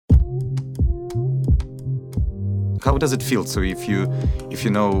how does it feel? So if you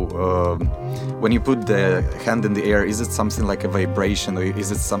know, when you put the hand in the air, is it something like a vibration, or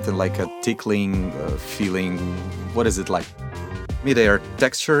is it something like a tickling feeling? What is it like? Mid-air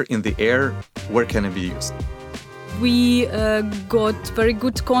texture in the air, where can it be used? We got very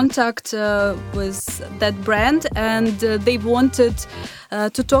good contact with that brand, and they wanted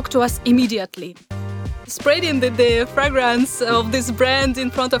to talk to us immediately. Spreading the fragrance of this brand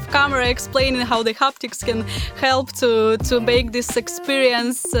in front of camera, explaining how the haptics can help to make this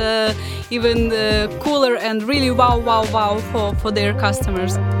experience even cooler and really wow for their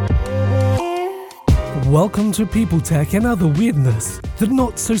customers. Welcome to People Tech and Other Weirdness, the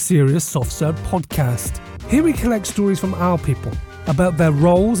not-so-serious soft-serve podcast. Here we collect stories from our people about their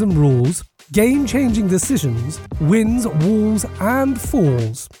roles and rules, game-changing decisions, wins, walls and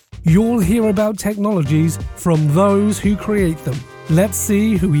falls. You'll hear about technologies from those who create them. Let's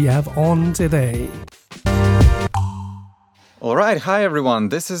see who we have on today. All right, hi everyone.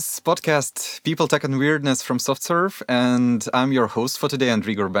 This is podcast People, Tech and Weirdness from SoftServe, and I'm your host for today,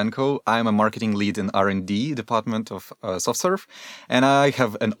 Andrii Gorbenko. I'm a marketing lead in R&D department of SoftServe, and I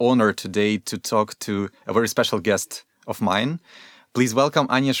have an honor today to talk to a very special guest of mine. Please welcome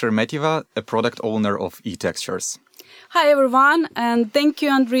Anya Sheremeteva, a product owner of eTextures. Hi everyone, and thank you,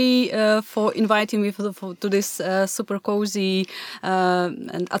 Andrii, for inviting me to this super cozy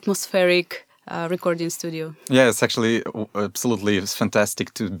and atmospheric recording studio. Yeah, it's actually absolutely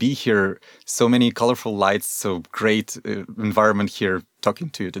fantastic to be here. So many colorful lights, so great environment here talking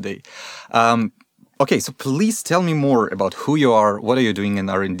to you today. Okay, so please tell me more about who you are, what are you doing in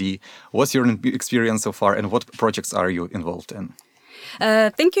R&D, what's your experience so far, and what projects are you involved in?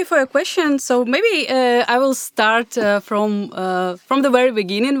 Thank you for your question. So maybe I will start from the very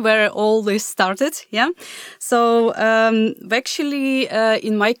beginning, where all this started. Yeah. So actually,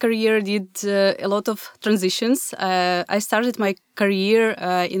 in my career, did a lot of transitions. I started my career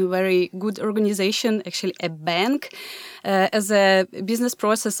in a very good organization, actually a bank, as a business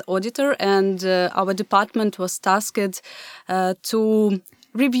process auditor, and our department was tasked to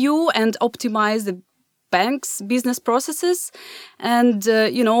review and optimize the bank's business processes. And,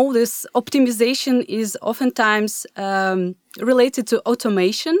 this optimization is oftentimes related to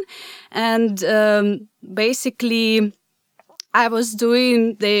automation. And basically, I was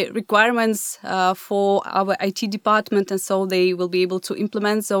doing the requirements for our IT department, and so they will be able to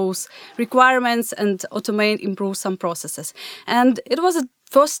implement those requirements and automate, improve some processes. And it was a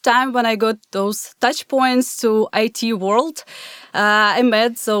first time when I got those touch points to IT world. I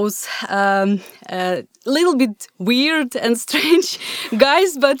met those little bit weird and strange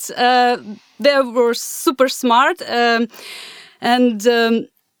guys, but they were super smart, and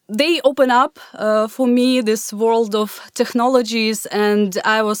they open up for me this world of technologies, and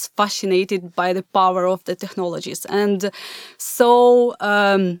I was fascinated by the power of the technologies. And so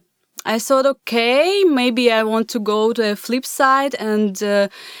I thought, okay, maybe I want to go to a flip side and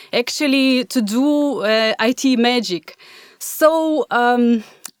actually to do IT magic. So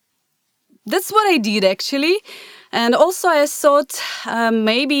that's what I did actually. And also I thought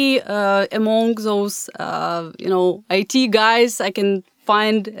maybe among those, IT guys, I can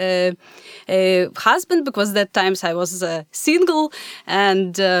find a husband, because that times I was single,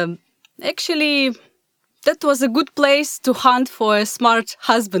 and actually that was a good place to hunt for a smart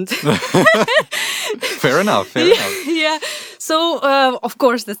husband. Fair enough. Yeah. So, of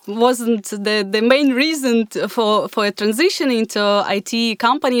course, that wasn't the main reason for a transition into IT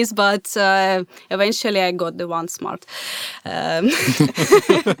companies, but eventually I got the one smart.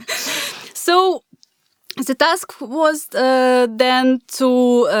 So the task was then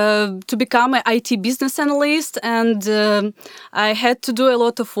to become an IT business analyst, and I had to do a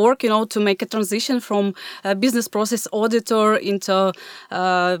lot of work, to make a transition from a business process auditor into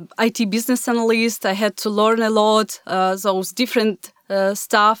IT business analyst. I had to learn a lot, those different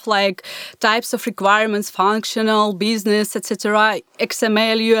stuff like types of requirements, functional, business, etc.,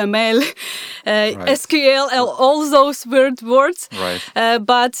 XML, UML, right. SQL, all those weird words. Right.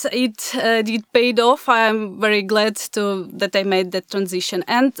 But it did paid off. I'm very glad that I made that transition.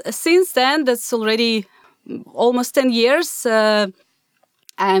 And since then, that's already almost 10 years.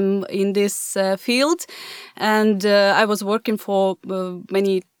 I'm in this field, and I was working for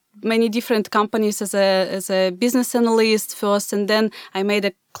many different companies as a business analyst first, and then I made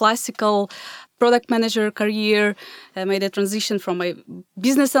a classical product manager career. I made a transition from a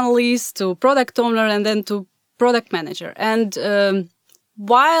business analyst to product owner, and then to product manager. And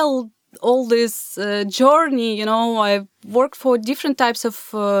while all this journey, I worked for different types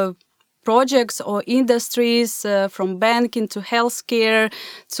of projects or industries from banking to healthcare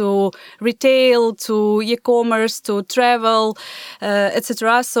to retail to e-commerce to travel,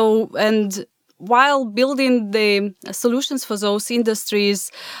 etc. So, and while building the solutions for those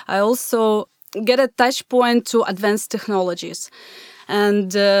industries, I also get a touch point to advanced technologies.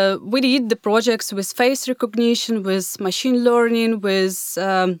 And we did the projects with face recognition, with machine learning, with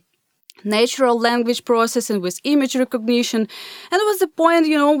natural language processing, with image recognition. And it was the point,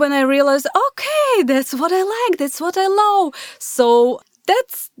 when I realized, okay, that's what I like, that's what I love. So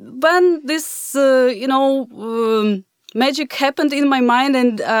that's when this, magic happened in my mind,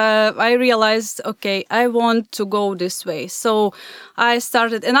 and I realized, okay, I want to go this way. So I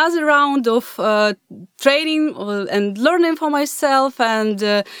started another round of training and learning for myself, and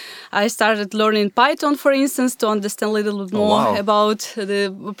I started learning Python, for instance, to understand a little bit more about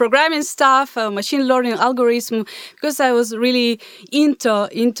the programming stuff, machine learning algorithm, because I was really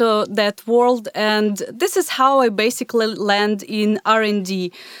into that world, and this is how I basically land in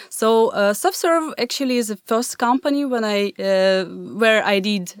R&D. So SoftServe actually is the first company where I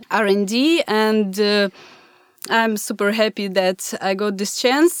did R&D, and I'm super happy that I got this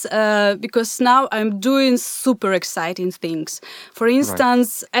chance because now I'm doing super exciting things. For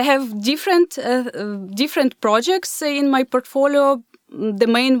instance, I have different projects in my portfolio. The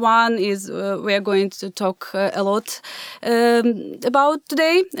main one is we are going to talk a lot about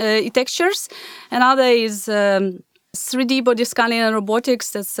today, e-textures. Another is 3D body scanning and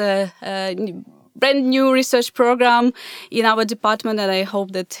robotics. That's a brand new research program in our department, and I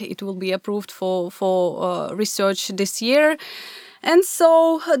hope that it will be approved for research this year. And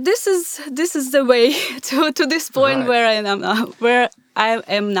so this is the way to this point where I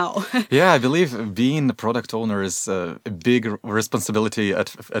am now. Yeah, I believe being a product owner is a big responsibility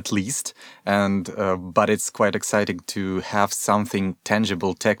at least, and but it's quite exciting to have something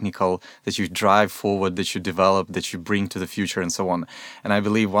tangible, technical that you drive forward, that you develop, that you bring to the future, and so on. And I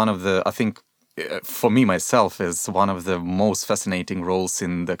believe for me myself is one of the most fascinating roles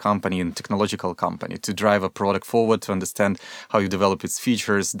in the company, in technological company, to drive a product forward, to understand how you develop its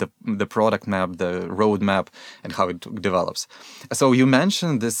features, the product map, the roadmap, and how it develops. So you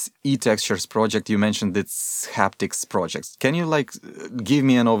mentioned this e-textures project, you mentioned this haptics project. Can you give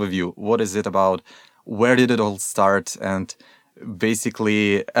me an overview? What is it about? Where did it all start? And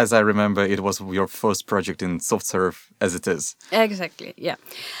basically, as I remember, it was your first project in SoftServe as it is. Exactly, yeah.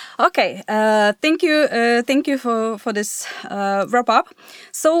 Okay, thank you for this wrap up.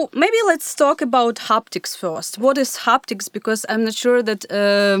 So maybe let's talk about haptics first. What is haptics? Because I'm not sure that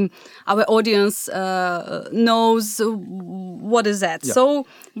our audience knows what is that. Yeah. So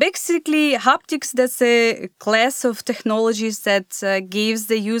basically, haptics, that's a class of technologies that gives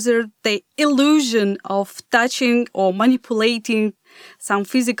the user the illusion of touching or manipulating some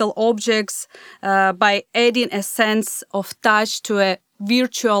physical objects by adding a sense of touch to a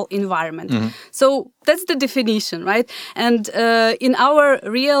virtual environment. Mm-hmm. So that's the definition, right? And in our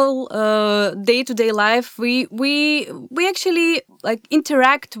real day-to-day life, we actually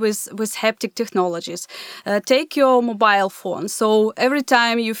interact with haptic technologies. Take your mobile phone. So every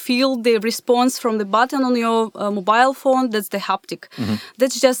time you feel the response from the button on your mobile phone, that's the haptic. Mm-hmm.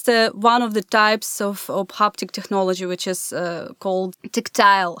 That's just one of the types of haptic technology, which is called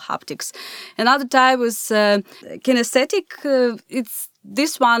tactile haptics. Another type is kinesthetic.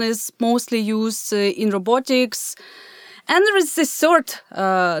 This one is mostly used in robotics. And there is this third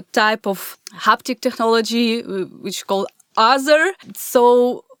type of haptic technology, which is called other.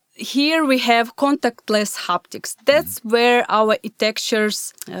 So here we have contactless haptics. That's where our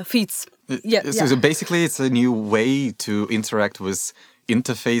e-textures fits. So basically it's a new way to interact with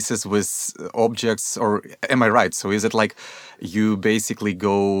interfaces with objects, or am I right? So is it like you basically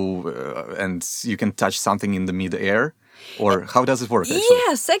go and you can touch something in the mid-air? Or how does it work, actually?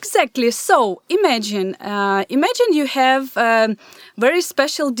 Yes, exactly. So imagine you have a very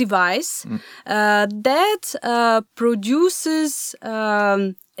special device that produces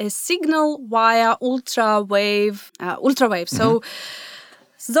a signal via ultrawave. So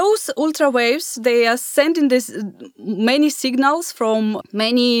those ultrawaves, they are sending many signals from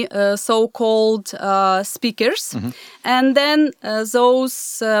many so-called speakers, and then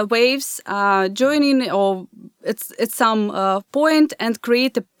those waves are joining or at some point and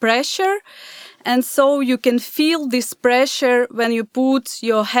create a pressure. And so you can feel this pressure when you put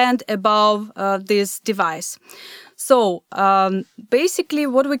your hand above this device. So basically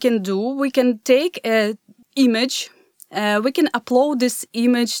what we can do, we can take an image. We can upload this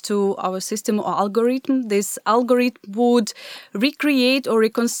image to our system or algorithm. This algorithm would recreate or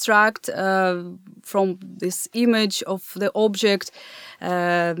reconstruct from this image of the object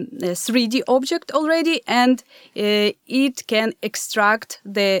a 3D object already, and it can extract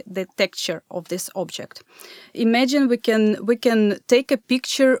the texture of this object. Imagine we can take a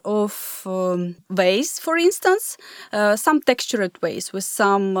picture of vase, for instance, some textured vase with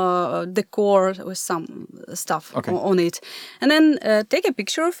some decor, with some stuff on it, and then take a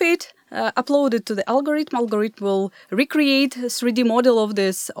picture of it. Upload it to the algorithm. Algorithm will recreate a 3D model of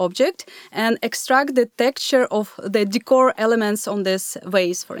this object and extract the texture of the decor elements on this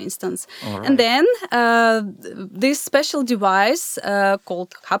vase, for instance. Right. And then this special device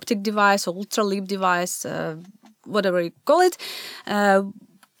called haptic device or ultra-leap device, whatever you call it,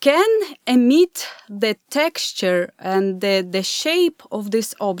 can emit the texture and the shape of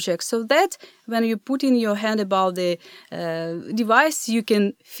this object, so that when you put in your hand about the device, you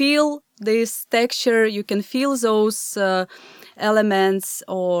can feel this texture, you can feel those elements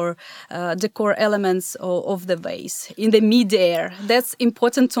or decor elements of the vase in the mid-air. That's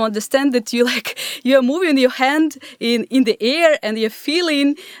important to understand, that you're moving your hand in the air and you're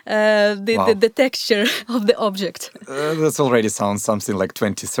feeling the texture of the object. That already sounds something like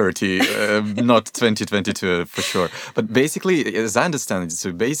 2030, not 2022 for sure. But basically, as I understand it,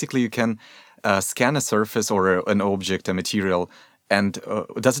 so basically you can scan a surface or an object, a material, and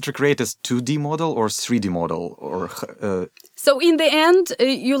does it recreate as 2D model or 3D model? Or So in the end,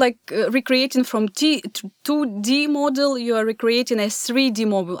 you recreating from 2D model, you are recreating a 3D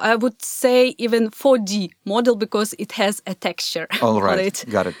model. I would say even 4D model, because it has a texture. All right, on it.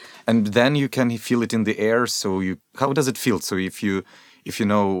 Got it. And then you can feel it in the air. So how does it feel? So if you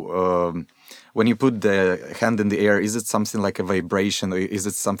know. When you put the hand in the air, is it something like a vibration, or is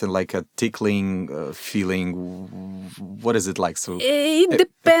it something like a tickling feeling? What is it like? So it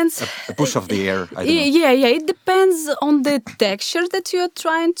depends. A push of the air. I don't know. Yeah. It depends on the texture that you're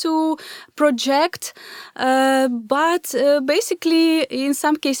trying to project. But basically, in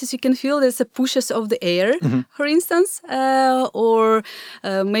some cases, you can feel there's a pushes of the air, for instance, or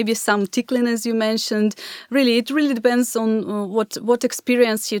maybe some tickling, as you mentioned. Really, it really depends on what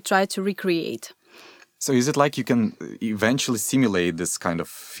experience you try to recreate. So is it like you can eventually simulate this kind of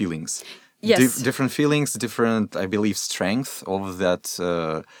feelings? Yes. Different feelings, different, I believe, strength of that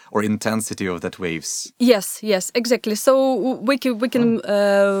or intensity of that waves. Yes, exactly. So we can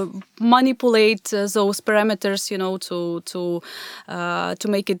manipulate those parameters, to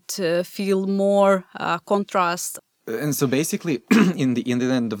make it feel more contrast. And so basically, in the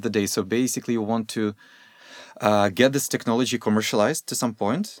end of the day, so basically you want to get this technology commercialized to some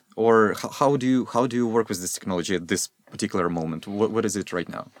point, or how do you work with this technology at this particular moment? What is it right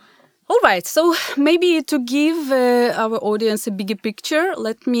now? All right. So maybe to give our audience a bigger picture,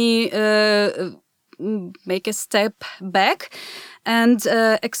 let me make a step back and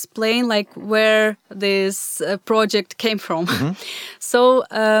explain where this project came from. So.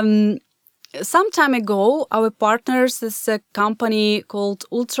 Some time ago, our partners, this company called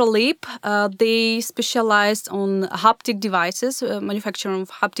Ultraleap, they specialized on haptic devices, manufacturing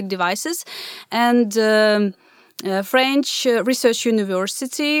of haptic devices, and French research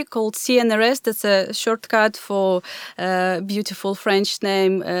university called CNRS, that's a shortcut for beautiful French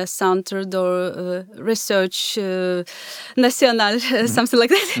name, Centre de Research National, something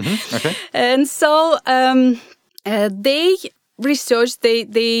like that. Okay. And so they research,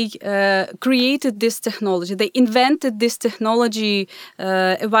 they created this technology. They invented this technology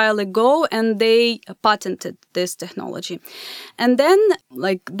a while ago, and they patented this technology. And then,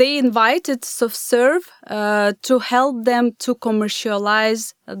 they invited SoftServe to help them to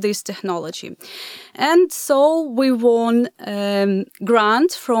commercialize this technology. And so we won a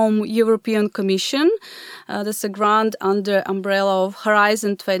grant from European Commission. That's a grant under umbrella of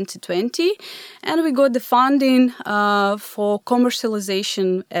Horizon 2020. And we got the funding for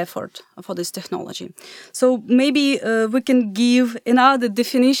commercialization effort for this technology. So maybe we can give another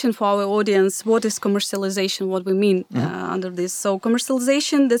definition for our audience. What is commercialization? What we mean under this? So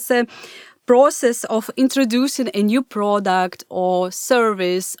commercialization, that's a process of introducing a new product or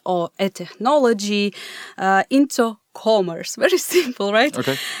service or a technology into commerce. Very simple, right?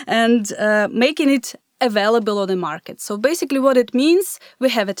 Okay. And making it available on the market. So basically what it means, we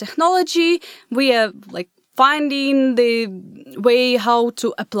have a technology, we are finding the way how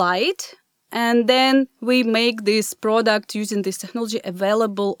to apply it, and then we make this product using this technology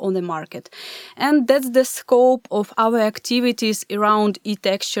available on the market. And that's the scope of our activities around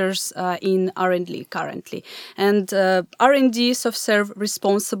e-textures in R&D currently. And R&D SoftServe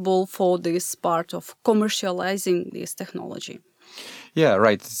responsible for this part of commercializing this technology. Yeah,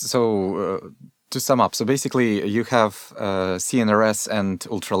 right. So To sum up, so basically you have CNRS and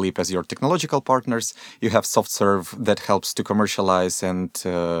Ultraleap as your technological partners. You have SoftServe that helps to commercialize and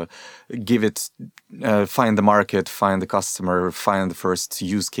find the market, find the customer, find the first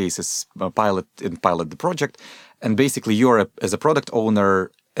use cases, pilot the project. And basically you're, as a product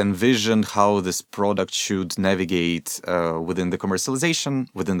owner, envision how this product should navigate within the commercialization,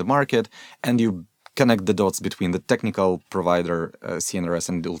 within the market, and you connect the dots between the technical provider, CNRS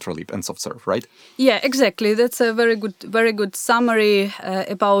and Ultraleap and SoftServe, right? Yeah, exactly. That's a very good summary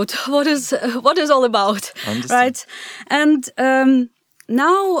about what is all about, right? And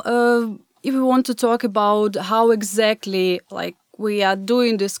now, if we want to talk about how exactly we are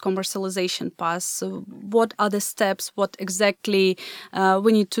doing this commercialization path, so what are the steps, what exactly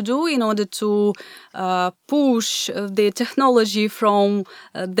we need to do in order to push the technology from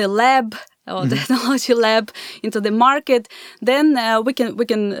the lab or technology lab into the market, then we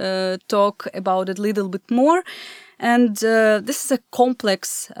can talk about it a little bit more. And this is a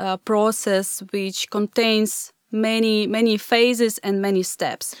complex process which contains many phases and many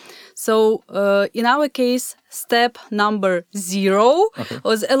steps. So in our case, step number 0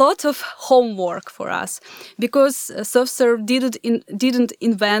 was a lot of homework for us, because SoftServe didn't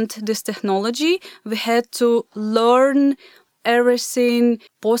invent this technology. We had to learn everything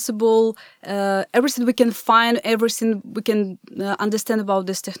possible, everything we can find, everything we can understand about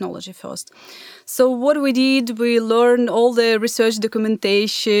this technology first. So what we did, we learned all the research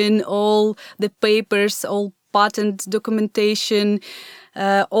documentation, all the papers, all patent documentation,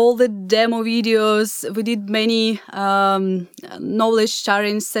 all the demo videos. We did many knowledge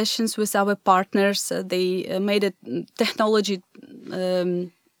sharing sessions with our partners. They made a technology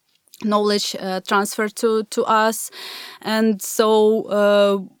knowledge transfer to us. And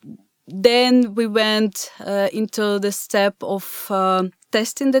so then we went into the step of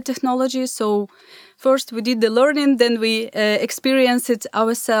testing the technology. So first we did the learning, then we experienced it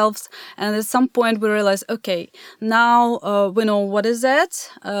ourselves. And at some point we realized, okay, now we know what is that.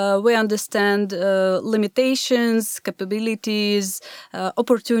 We understand limitations, capabilities,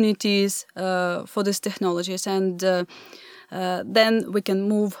 opportunities for these technologies. And then we can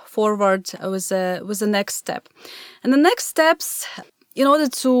move forward with the next step. And the next steps, in order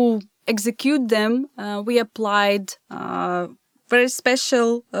to execute them, we applied very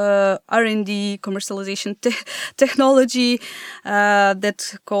special R&D commercialization technology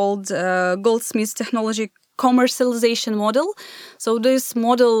that called Goldsmith's technology commercialization model. So this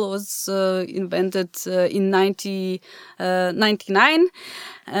model was invented in 1999.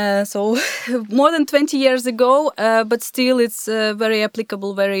 So more than 20 years ago, but still it's very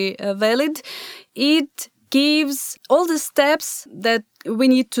applicable, very valid. It gives all the steps that we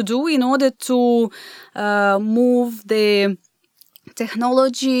need to do in order to move the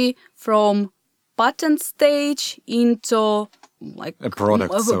technology from patent stage into a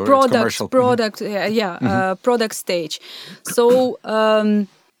product, commercial product, product stage. So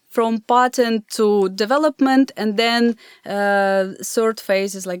from patent to development, and then third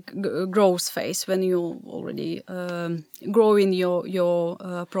phase is like growth phase, when you already growing your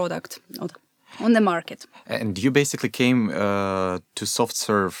product on the market. And you basically came to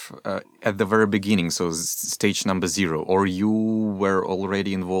SoftServe at the very beginning, so stage number 0, or you were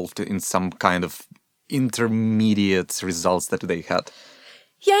already involved in some kind of intermediate results that they had?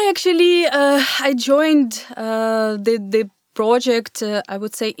 Yeah, actually, I joined the project, I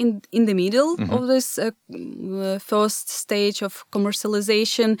would say, in the middle of this first stage of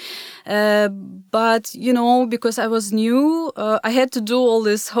commercialization. But, because I was new, I had to do all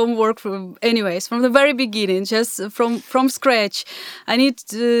this homework from the very beginning, just from scratch. I need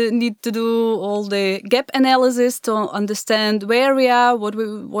to do all the gap analysis to understand where we are, what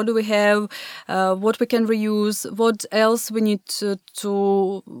do we have, what we can reuse, what else we need to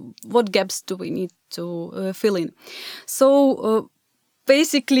what gaps do we need to fill in. So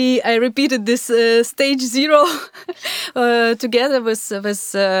basically, I repeated this stage 0 together with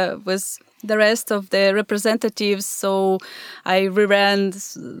the rest of the representatives. So I reran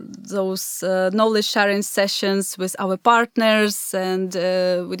those knowledge sharing sessions with our partners, and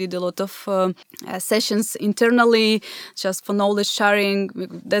we did a lot of sessions internally just for knowledge sharing.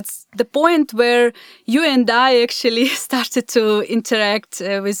 That's the point where you and I actually started to interact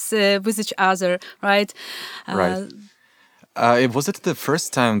with each other, right? Right. Was it the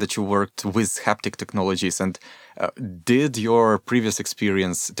first time that you worked with haptic technologies, and did your previous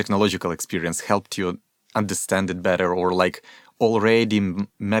technological experience, help you understand it better, or already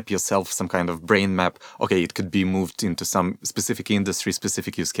map yourself some kind of brain map? Okay, it could be moved into some specific industry,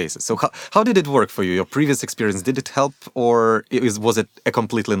 specific use cases. So how did it work for you? Your previous experience, did it help, or was it a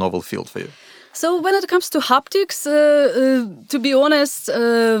completely novel field for you? So when it comes to haptics, to be honest,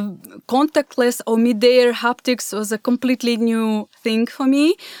 contactless or mid-air haptics was a completely new thing for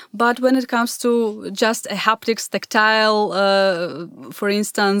me. But when it comes to just a haptics tactile, for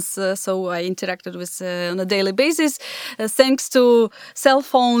instance, so I interacted with on a daily basis, thanks to cell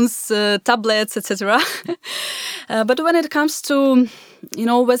phones, tablets, etc. But when it comes to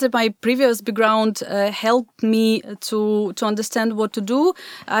whether my previous background helped me to understand what to do,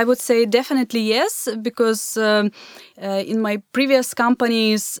 I would say definitely yes, because in my previous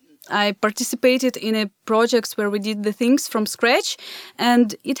companies, I participated in projects where we did the things from scratch,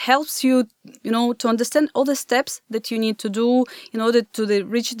 and it helps you, to understand all the steps that you need to do in order to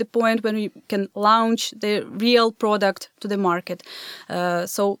reach the point when you can launch the real product to the market.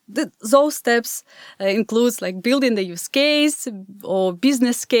 So those steps includes like building the use case or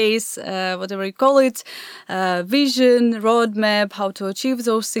business case, whatever you call it, vision, roadmap, how to achieve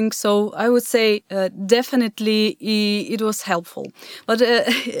those things. So I would say definitely it was helpful. But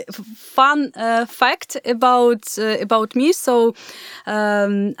fun fact about me. So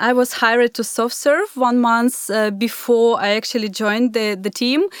I was hired to SoftServe 1 month before I actually joined the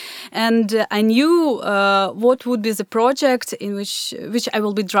team, and I knew what would be the project in which I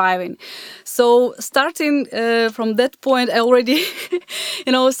will be driving. So starting from that point, I already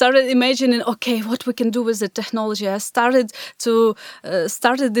started imagining, okay, what we can do with the technology. I started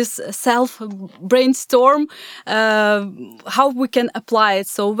this self brainstorm how we can apply it.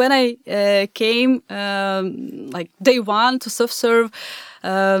 So when I came like day one to SoftServe,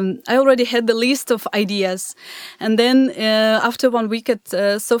 I already had the list of ideas. And then after 1 week at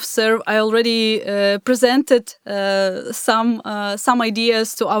SoftServe, I already presented some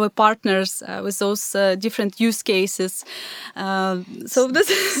ideas to our partners with those different use cases.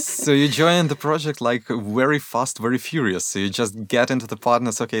 So you joined the project like very fast, very furious. So you just get into the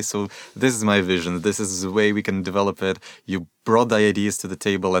partners. Okay, so this is my vision. This is the way we can develop it. You brought the ideas to the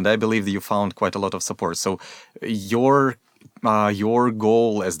table, and I believe that you found quite a lot of support. So your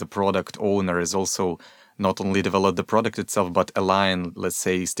goal as the product owner is also not only develop the product itself, but align, let's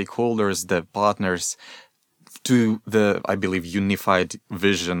say, stakeholders, the partners, to the, I believe, unified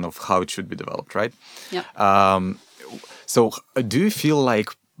vision of how it should be developed, right? Yeah. So do you feel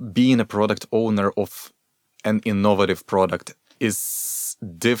like being a product owner of an innovative product is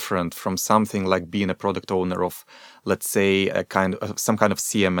different from something like being a product owner of, let's say, some kind of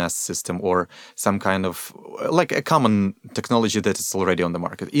CMS system or some kind of like a common technology that is already on the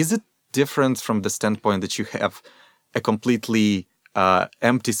market? Is it different from the standpoint that you have a completely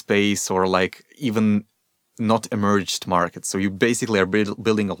empty space or like even not emerged market? So you basically are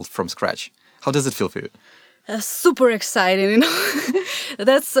building all from scratch. How does it feel for you? Super exciting,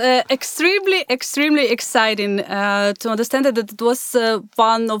 That's extremely exciting to understand that it was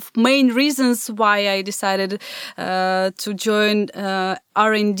one of main reasons why I decided to join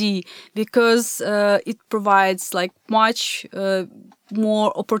R&D, because it provides like much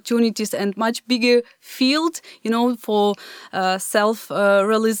more opportunities and much bigger field, for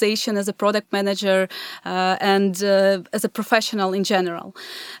self-realization as a product manager and as a professional in general.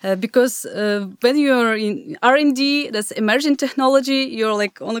 Because when you're in R&D, that's emerging technology, you're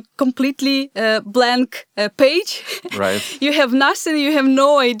like on a completely blank page. Right. You have nothing, you have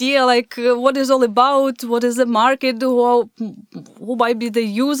no idea like what is all about, what is the market, who might be the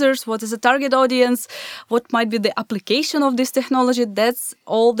users, what is the target audience, what might be the application of this technology. That's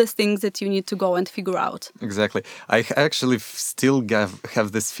all the things that you need to go and figure out. Exactly. I actually still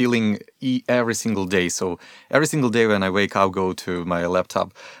have this feeling every single day. So every single day when I wake up, go to my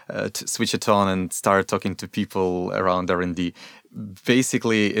laptop, to switch it on and start talking to people around R&D.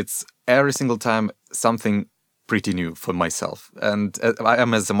 Basically, it's every single time something pretty new for myself. And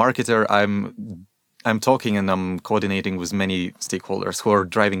as a marketer, I'm talking and I'm coordinating with many stakeholders who are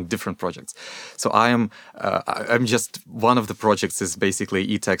driving different projects. So I'm just one of the projects is basically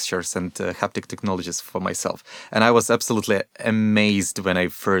e-textures and haptic technologies for myself. And I was absolutely amazed when I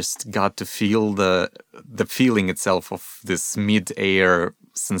first got to feel the feeling itself of this mid-air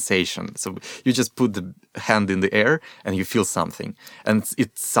sensation. So you just put the hand in the air and you feel something, and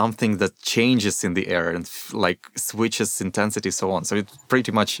it's something that changes in the air and like switches intensity, so on. So it's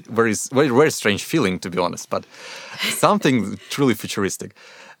pretty much very strange feeling, to be honest, but something truly futuristic.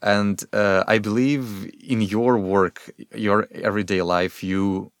 And I believe in your work, your everyday life,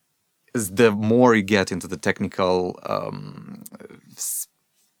 the more you get into the technical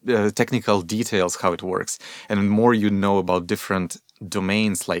details, how it works, and the more you know about different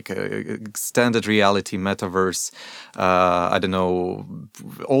domains like extended reality, metaverse, I don't know,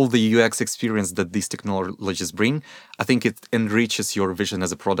 all the UX experience that these technologies bring, I think it enriches your vision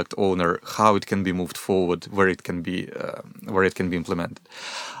as a product owner, how it can be moved forward, where it can be implemented.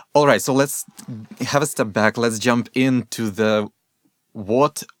 All right, so let's have a step back. Let's jump into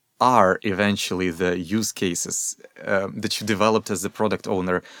what are eventually the use cases that you developed as a product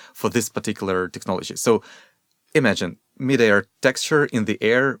owner for this particular technology. So imagine mid-air texture in the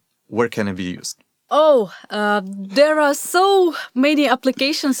air, where can it be used? There are so many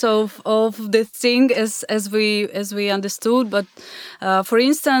applications of the thing as we understood. But for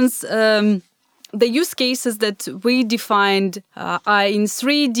instance, the use cases that we defined are in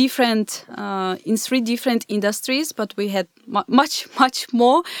three different industries, but we had much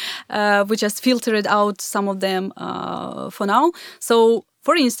more. We just filtered out some of them for now. So,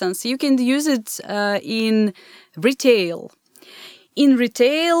 for instance, you can use it in retail. In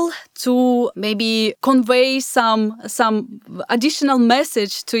retail, to maybe convey some additional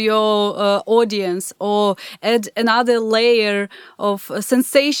message to your audience, or add another layer of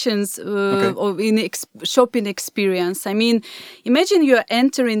sensations in shopping experience. I mean, imagine you are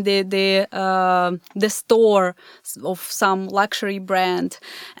entering the store of some luxury brand,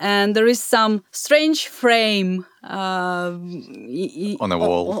 and there is some strange frame on a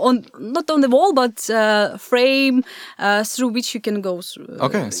wall. Not on the wall, but frame through which you can go through.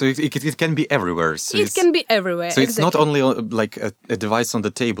 Okay, so it can be everywhere. So it can be everywhere. So it's not only like a device on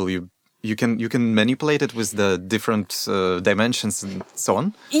the table. You can manipulate it with the different dimensions and so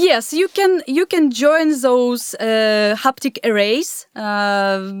on. Yes, you can join those haptic arrays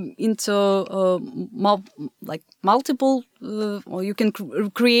into multiple, or you can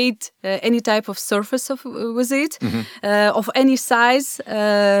create any type of surface with it, of any size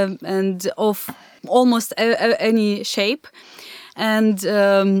and of almost any shape, and.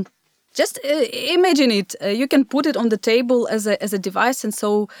 Just imagine it. You can put it on the table as a device, and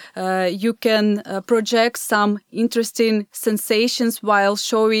so you can project some interesting sensations while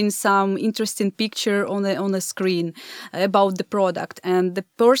showing some interesting picture on a screen about the product, and the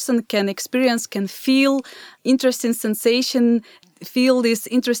person can feel interesting sensation, feel this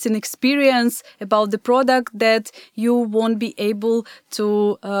interesting experience about the product that you won't be able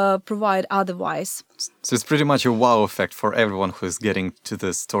to provide otherwise. So it's pretty much a wow effect for everyone who's getting to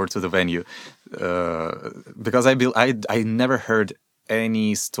the store, to the venue, because I never heard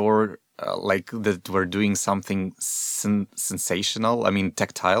any store like that were doing something sensational. I mean,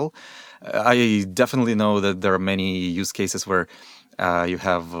 tactile. I definitely know that there are many use cases where you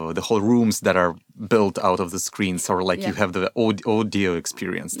have the whole rooms that are built out of the screens, or like you have the audio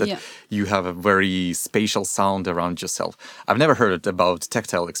experience, that you have a very spatial sound around yourself. I've never heard about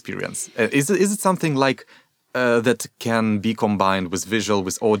tactile experience. Is it something like that can be combined with visual,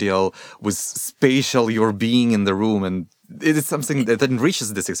 with audio, with spatial, your being in the room, and it is something that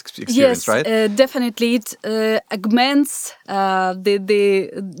enriches this experience, right? Yes, definitely. It augments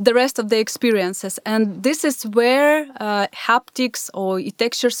the rest of the experiences, and this is where haptics or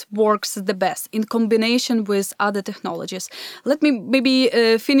textures works the best in combination with other technologies. Let me maybe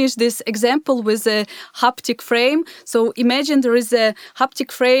finish this example with a haptic frame. So imagine there is a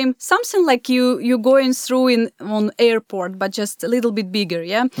haptic frame, something like you going through on airport, but just a little bit bigger,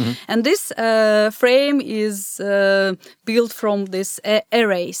 yeah. Mm-hmm. And this frame is built from these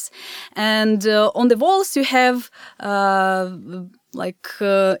arrays, and on the walls you have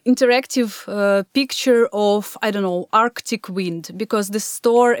interactive picture of, I don't know, Arctic wind, because the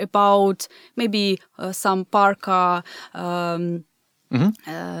store about maybe some parka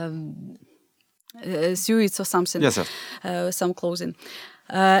suits or something, yes, some clothing.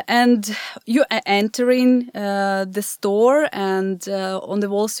 And you are entering the store, and on the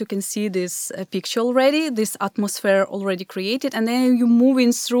walls you can see this picture already, this atmosphere already created, and then you move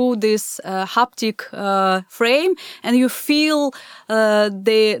in through this haptic frame, and you feel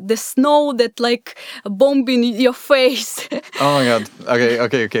the snow that like bombing your face. Oh my god!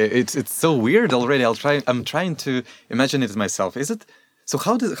 Okay. It's so weird already. I'm trying to imagine it myself. Is it? So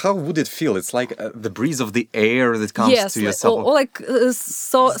how would it feel? It's like the breeze of the air that comes to yourself. Or like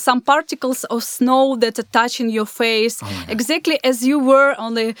some particles of snow that are touching your face, exactly as you were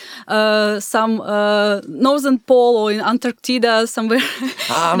on the some northern pole or in Antarctica somewhere.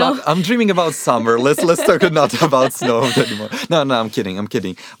 I'm dreaming about summer. Let's talk not about snow anymore. No, I'm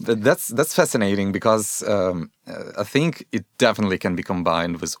kidding. But that's fascinating, because I think it definitely can be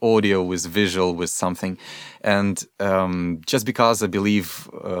combined with audio, with visual, with something. And just because I believe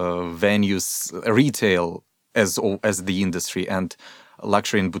venues, retail as the industry, and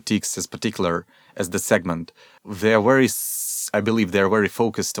luxury and boutiques as particular as the segment, I believe they're very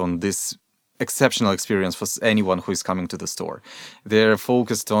focused on this exceptional experience for anyone who is coming to the store. They're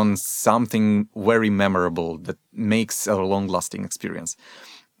focused on something very memorable that makes a long-lasting experience.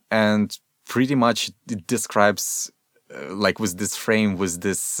 And pretty much it describes, like with this frame, with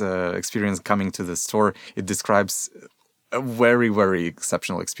this experience coming to the store, it describes a very, very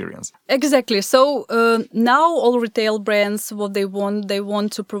exceptional experience. Exactly. So now all retail brands, what they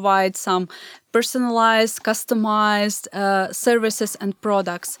want to provide some personalized, customized services and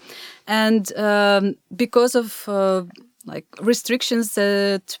products. And because of like restrictions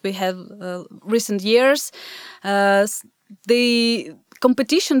that we have recent years, the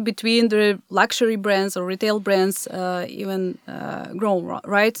competition between the luxury brands or retail brands even grown,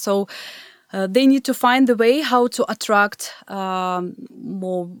 right? So they need to find a way how to attract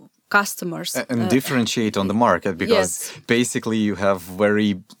more customers. And differentiate on the market, because basically you have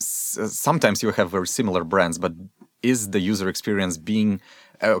sometimes you have very similar brands, but is the user experience being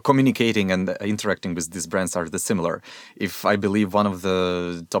communicating and interacting with these brands are the similar? If I believe one of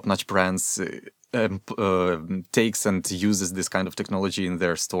the top-notch brands takes and uses this kind of technology in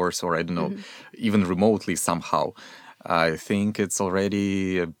their stores, or I don't know, even remotely somehow, I think it's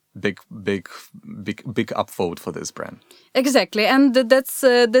already a big upvote for this brand. Exactly, and that's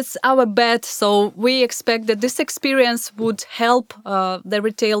our bet. So we expect that this experience would help the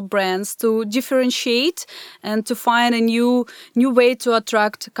retail brands to differentiate and to find a new way to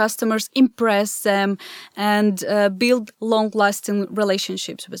attract customers, impress them, and build long-lasting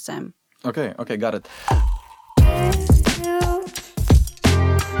relationships with them. Okay, got it.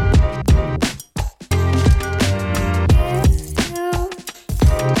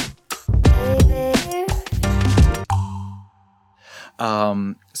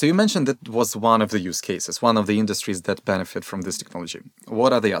 So you mentioned that was one of the use cases, one of the industries that benefit from this technology.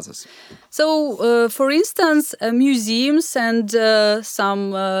 What are the others? So, for instance, museums and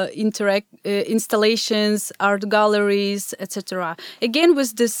some installations, art galleries, etc. Again,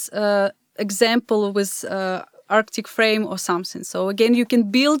 with this example with Arctic frame or something. So again, you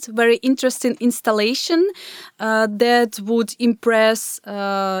can build very interesting installation that would impress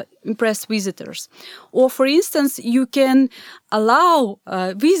visitors. Or for instance, you can allow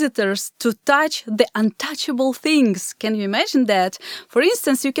visitors to touch the untouchable things. Can you imagine that? For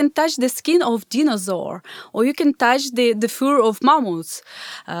instance, you can touch the skin of dinosaur, or you can touch the fur of mammoths.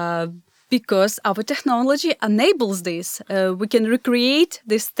 Because our technology enables this. We can recreate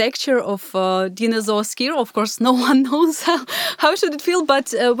this texture of dinosaur skin. Of course, no one knows how should it feel,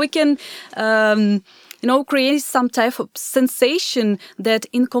 but we can create some type of sensation that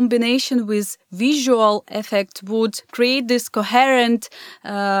in combination with visual effect would create this coherent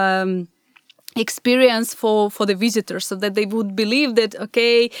experience for the visitors, so that they would believe that,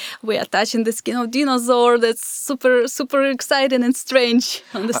 okay, we are touching the skin of dinosaur. That's super, super exciting and strange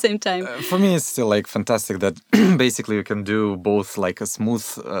at the same time. For me, it's still like fantastic that basically you can do both like a smooth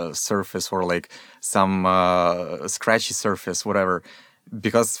surface or like some scratchy surface, whatever.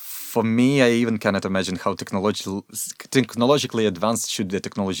 Because for me, I even cannot imagine how technologically advanced should the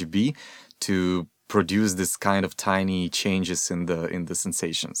technology be to produce this kind of tiny changes in the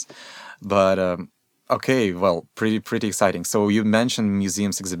sensations. But okay, well, pretty exciting. So you mentioned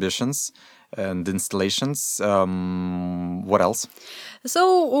museums, exhibitions, and installations. What else?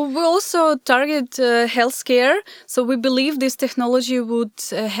 So we also target healthcare. So we believe this technology would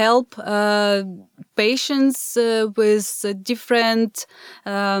help patients with different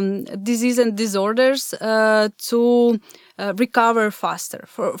disease and disorders to recover faster.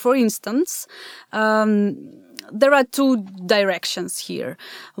 For instance, there are two directions here.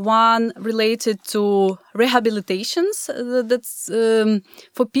 One related to rehabilitations. That's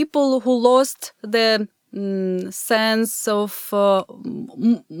for people who lost the sense of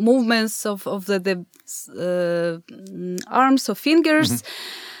movements of the arms or fingers.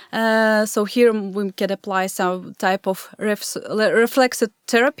 So here we can apply some type of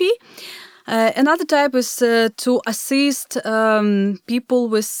reflexotherapy. Another type is to assist people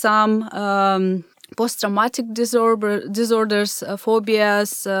with some post-traumatic disorders,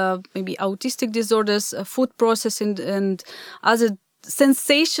 phobias, maybe autistic disorders, food processing, and other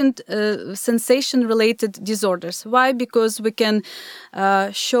sensation-related disorders. Why? Because we can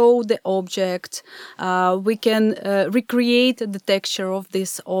show the object, we can recreate the texture of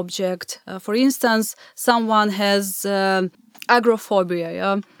this object. For instance, someone has agoraphobia,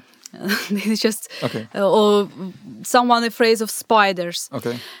 yeah? It's just or someone afraid of spiders.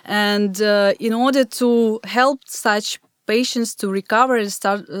 Okay. And in order to help such patients to recover and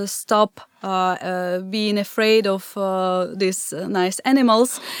stop being afraid of these nice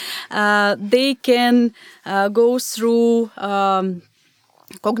animals, they can go through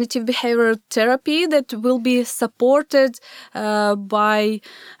cognitive behavioral therapy that will be supported by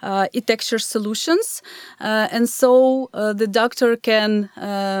e-texture solutions. And so the doctor can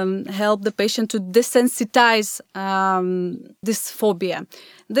help the patient to desensitize this phobia.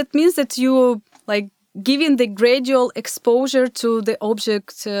 That means that you giving the gradual exposure to the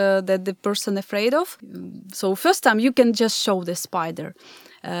object that the person afraid of. So first time you can just show the spider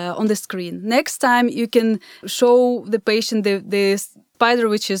on the screen. Next time you can show the patient the spider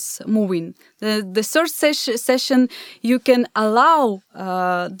which is moving. The third session you can allow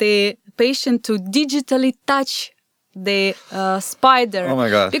the patient to digitally touch the spider. Oh my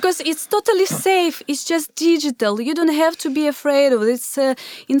God. Because it's totally safe. It's just digital. You don't have to be afraid of it. It's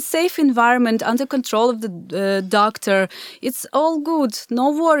in safe environment, under control of the doctor. It's all good.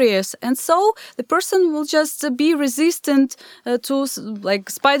 No worries. And so the person will just be resistant to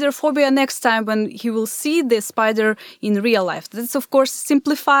spider phobia next time when he will see the spider in real life. That's of course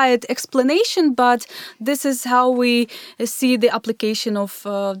simplified explanation, but this is how we see the application of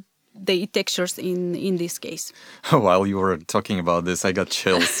the textures in this case. While you were talking about this, I got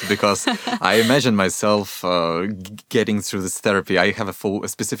chills because I imagine myself getting through this therapy. I have a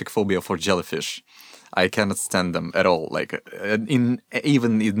specific phobia for jellyfish. I cannot stand them at all.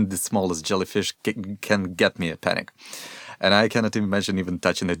 Even in the smallest jellyfish can get me a panic. And I cannot imagine even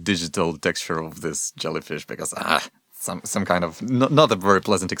touching a digital texture of this jellyfish because some kind of not a very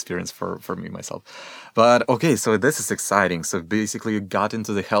pleasant experience for me myself. But okay, so this is exciting. So basically you got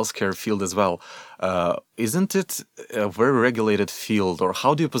into the healthcare field as well. Isn't it a very regulated field, or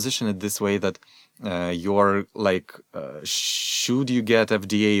how do you position it this way that you're should you get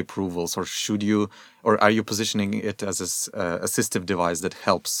FDA approvals, or are you positioning it as an assistive device that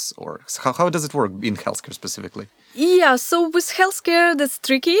helps, or how does it work in healthcare specifically? Yeah, so with healthcare, that's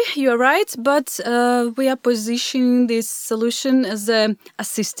tricky, you're right, but we are positioning this solution as an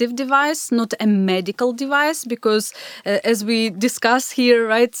assistive device, not a medical device, because as we discussed here,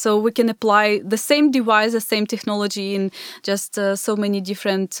 right, so we can apply the same device, the same technology in just so many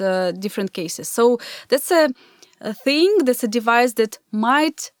different cases. So that's a that's a device that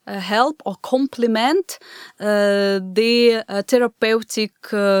might help or complement the therapeutic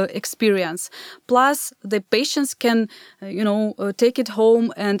experience. Plus, the patients can, take it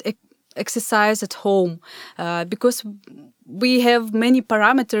home and exercise at home because we have many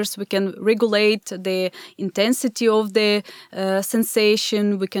parameters. We can regulate the intensity of the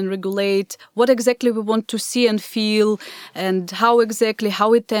sensation. We can regulate what exactly we want to see and feel and how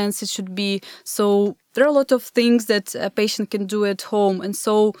intense it should be. So there are a lot of things that a patient can do at home. And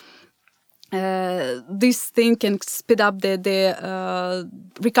so this thing can speed up the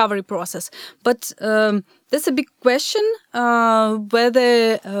recovery process. But that's a big question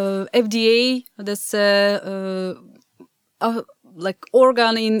whether FDA, that's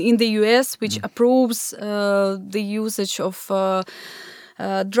organ in the US which approves the usage of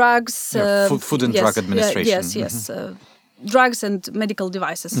drugs. Food and Drug Administration. Yes. Drugs and medical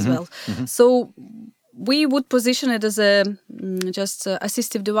devices as well. So we would position it as a just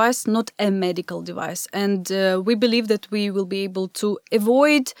assistive device, not a medical device. And we believe that we will be able to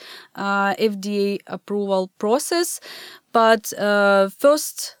avoid FDA approval process. But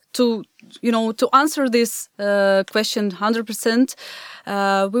first, to answer this question 100%,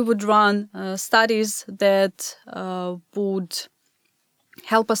 we would run studies that would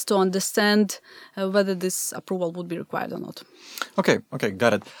help us to understand whether this approval would be required or not. Okay,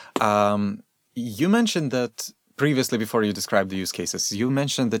 got it. You mentioned that previously, before you described the use cases, you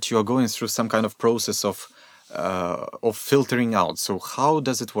mentioned that you are going through some kind of process of filtering out. So how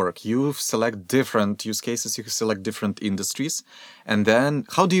does it work? You select different use cases, you select different industries, and then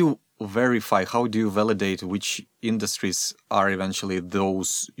how do you verify, how do you validate which industries are eventually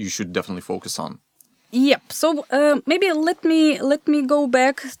those you should definitely focus on? Yep. So maybe let me go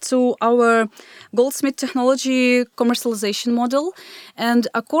back to our Goldsmith technology commercialization model, and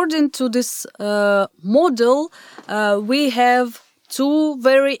according to this model, we have two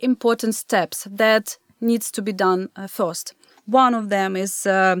very important steps that needs to be done first. One of them is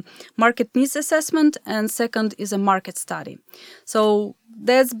market needs assessment, and second is a market study. So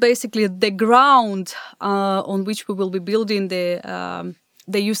that's basically the ground on which we will be building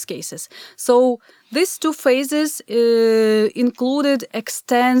the use cases. So these two phases included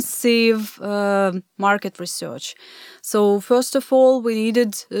extensive market research. So first of all, we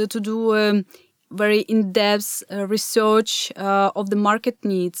needed to do very in-depth research of the market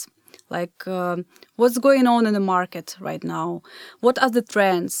needs. like what's going on in the market right now, what are the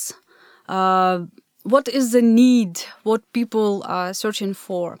trends, what is the need, what people are searching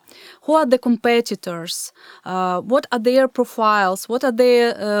for, who are the competitors, what are their profiles, what are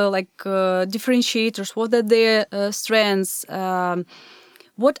their differentiators, what are their strengths,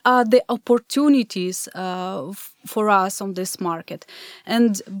 what are the opportunities for us on this market.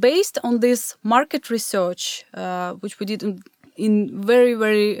 And based on this market research, which we did in very,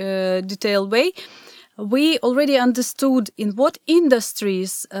 very detailed way, we already understood in what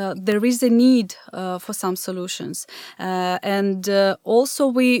industries there is a need for some solutions. And also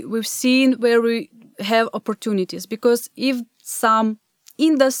we've seen where we have opportunities, because if some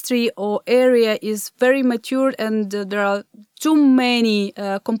industry or area is very mature and there are too many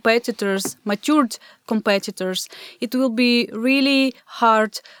competitors, matured competitors, it will be really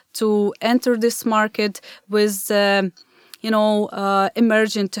hard to enter this market with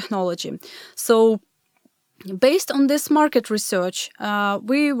emerging technology. So based on this market research,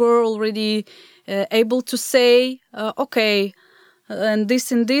 we were already able to say, okay, and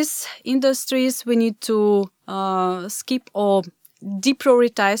in these industries we need to skip or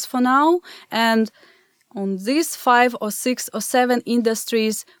deprioritize for now, and on these 5 or 6 or 7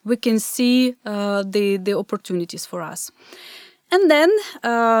 industries we can see the opportunities for us. And then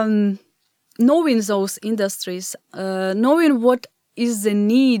knowing those industries, knowing what is the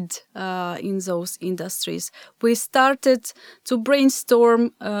need in those industries, we started to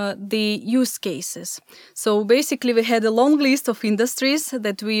brainstorm the use cases. So basically we had a long list of industries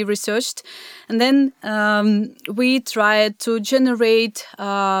that we researched, and then we tried to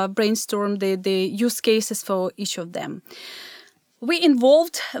brainstorm the use cases for each of them. We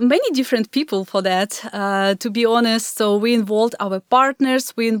involved many different people for that, to be honest. So we involved our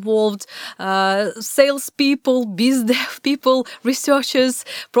partners, we involved salespeople, biz dev people, researchers,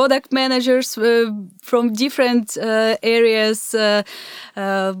 product managers from different areas,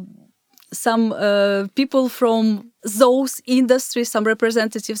 some people from those industries, some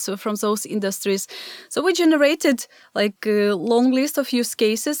representatives from those industries. So we generated like a long list of use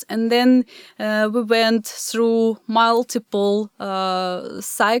cases, and then we went through multiple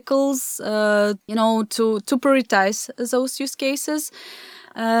cycles, to prioritize those use cases.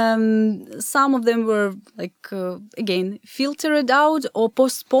 Some of them were again filtered out or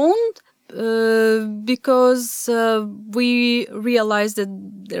postponed, because we realized that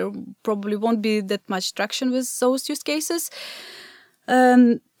there probably won't be that much traction with those use cases.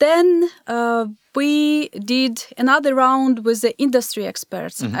 Then we did another round with the industry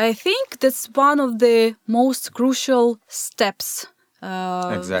experts. Mm-hmm. I think that's one of the most crucial steps.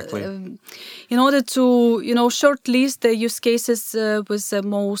 Exactly. In order to, shortlist the use cases with the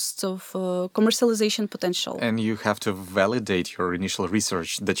most of commercialization potential. And you have to validate your initial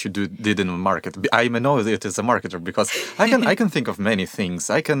research that you did in the market. I know it as a marketer, because I can think of many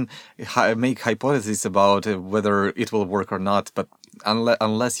things. I can make hypotheses about whether it will work or not, but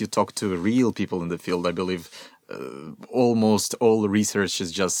unless you talk to real people in the field, I believe almost all research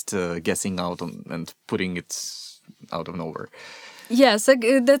is just guessing out and putting it out of nowhere. Yes,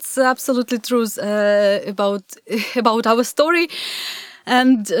 that's absolutely true about our story.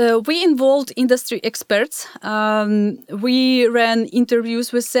 And we involved industry experts. We ran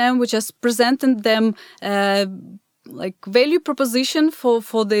interviews with them. We just presented them value proposition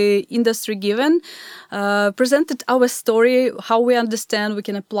for the industry given, presented our story, how we understand we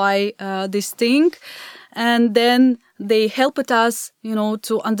can apply this thing. And then they helped us,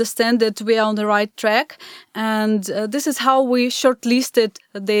 to understand that we are on the right track. And this is how we shortlisted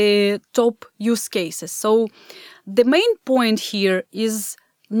the top use cases. So the main point here is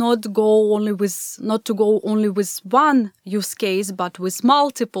not to go only with one use case, but with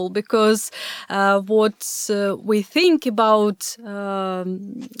multiple, because what we think about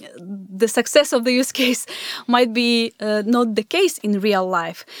the success of the use case might be not the case in real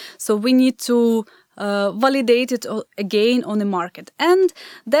life. So we need to validate it again on the market. And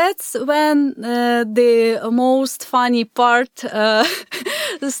that's when the most funny part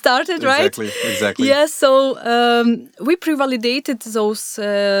started, right? Exactly. Yeah, so we pre-validated those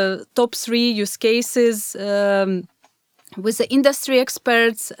top 3 use cases with the industry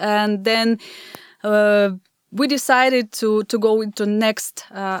experts, and then we decided to go into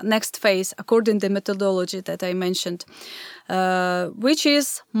next phase according to the methodology that I mentioned, which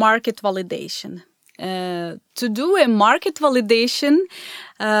is market validation. To do a market validation,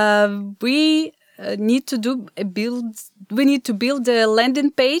 we need to build a landing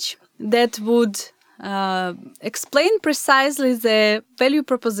page that would explain precisely the value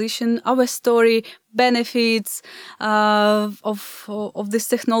proposition, our story, benefits of this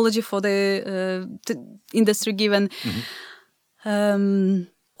technology for the industry given.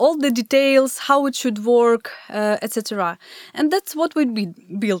 All the details, how it should work, etc. And that's what we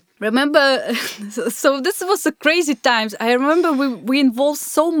built. Remember, so this was a crazy times. I remember we involved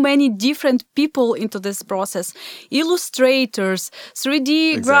so many different people into this process. Illustrators,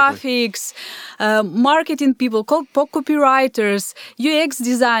 3D graphics, marketing people, copywriters, UX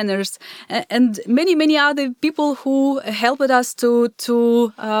designers, and many other people who helped us to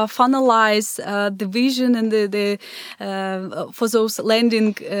finalize the vision and the for those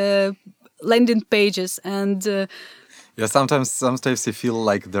landing pages. And sometimes you feel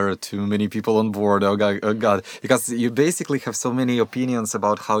like there are too many people on board. Oh God, because you basically have so many opinions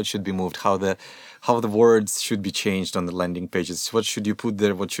about how it should be moved, how the words should be changed on the landing pages. What should you put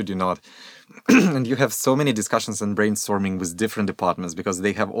there? What should you not? And you have so many discussions and brainstorming with different departments because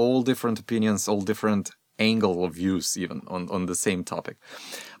they have all different opinions, all different angle of views even on the same topic.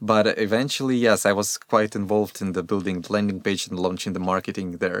 But eventually, yes, I was quite involved in the building the landing page and launching the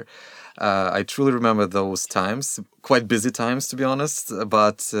marketing there. I truly remember those times, quite busy times to be honest,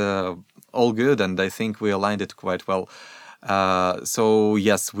 but all good, and I think we aligned it quite well. So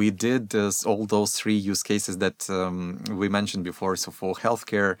yes, we did all those 3 use cases that we mentioned before. So for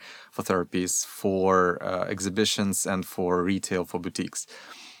healthcare, for therapies, for exhibitions, and for retail, for boutiques.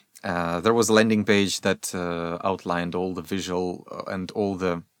 There was a landing page that outlined all the visual and all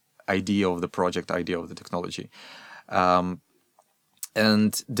the idea of the project, idea of the technology.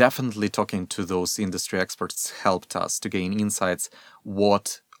 And definitely talking to those industry experts helped us to gain insights.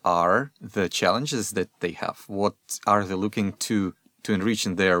 What are the challenges that they have? What are they looking to enrich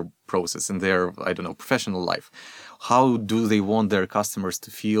in their process, in their, professional life? How do they want their customers to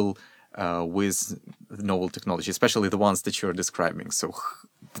feel with novel technology, especially the ones that you're describing? So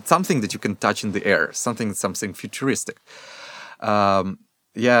something that you can touch in the air, something futuristic. And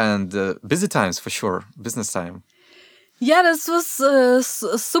busy times for sure, business time. Yeah, this was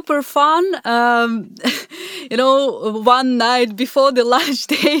super fun. One night before the launch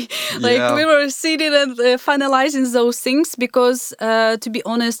day, we were sitting and finalizing those things because, to be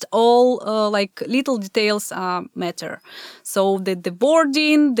honest, all little details matter. So the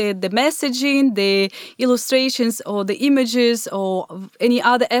boarding, the messaging, the illustrations, or the images, or any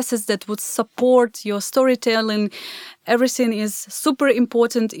other assets that would support your storytelling, everything is super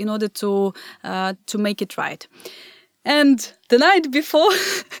important in order to make it right. And the night before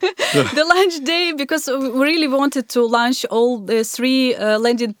the launch day, because we really wanted to launch all the 3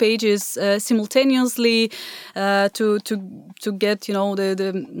 landing pages simultaneously to get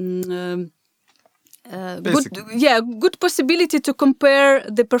good possibility to compare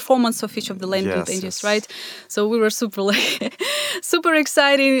the performance of each of the landing pages, right? So we were super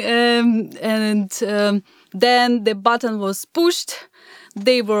exciting, and then the button was pushed,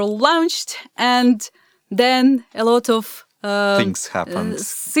 they were launched, and then a lot of things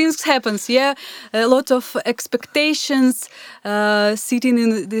happens. A lot of expectations, sitting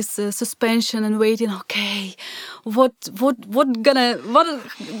in this suspension and waiting. Okay, what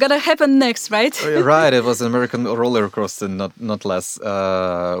gonna happen next, right? Right. It was an American roller coaster, not less.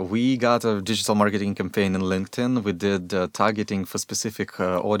 We got a digital marketing campaign in LinkedIn. We did targeting for specific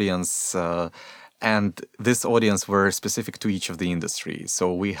audience. And this audience were specific to each of the industry.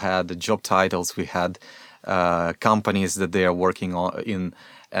 So we had job titles, we had companies that they are working in,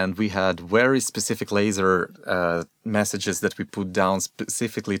 and we had very specific laser messages that we put down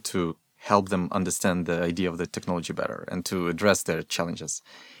specifically to help them understand the idea of the technology better and to address their challenges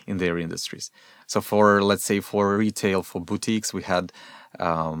in their industries. So for retail, for boutiques, we had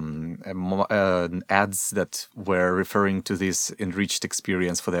ads that were referring to this enriched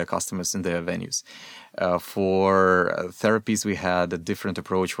experience for their customers in their venues. For therapies, we had a different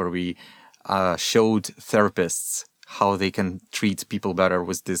approach where we showed therapists how they can treat people better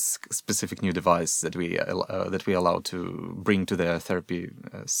with this specific new device that we allow to bring to their therapy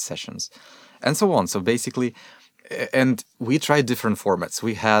sessions, and so on. So basically, and we tried different formats.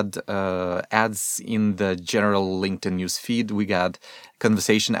 We had ads in the general LinkedIn news feed. We got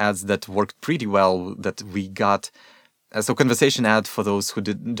conversation ads that worked pretty well. That we got. So conversation ad, for those who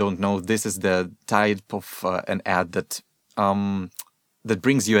don't know, this is the type of an ad that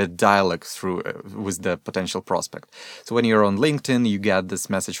brings you a dialogue through with the potential prospect. So when you're on LinkedIn, you get this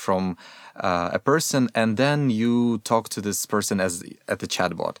message from a person, and then you talk to this person at the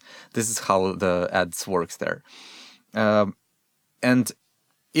chatbot. This is how the ads works there. And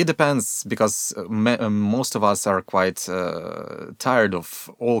it depends, because most of us are quite tired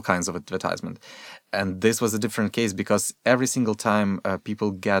of all kinds of advertisement. And this was a different case because every single time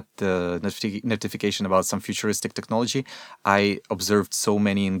people get the notification about some futuristic technology, I observed so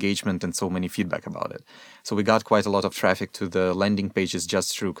many engagement and so many feedback about it. So we got quite a lot of traffic to the landing pages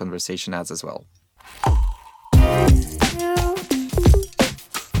just through conversation ads as well.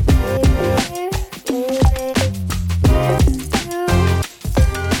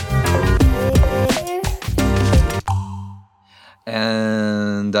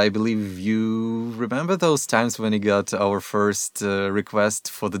 And I believe you remember those times when you got our first request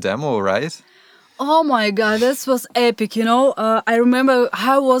for the demo, right? Oh my God, this was epic, I remember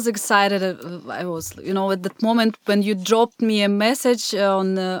I was excited. I was, at that moment when you dropped me a message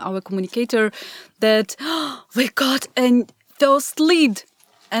on our communicator that we got a first lead.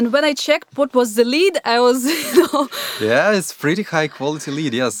 And when I checked what was the lead, I was, Yeah, it's pretty high quality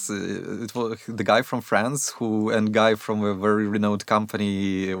lead. Yes, it was the guy from France and guy from a very renowned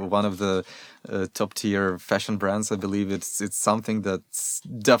company, one of the top tier fashion brands. I believe it's something that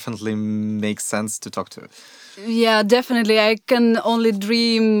definitely makes sense to talk to. Yeah, definitely. I can only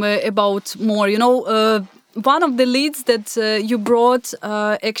dream about more. One of the leads that you brought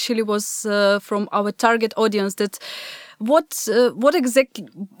actually was from our target audience. What exactly?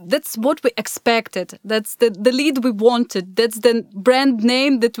 That's what we expected. That's the lead we wanted. That's the brand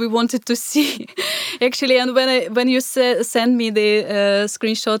name that we wanted to see, actually. And when you send me the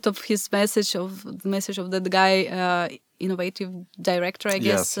screenshot of his message of the guy, innovative director, I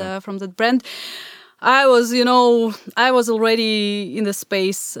guess, Yes. from that brand. I was already in the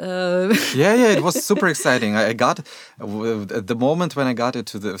space. Yeah, it was super exciting. I got at the moment when I got it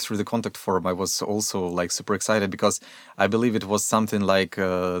through the contact form, I was also like super excited because I believe it was something like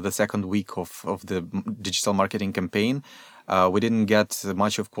the second week of the digital marketing campaign. We didn't get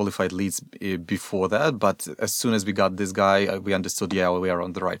much of qualified leads before that, but as soon as we got this guy, we understood, we are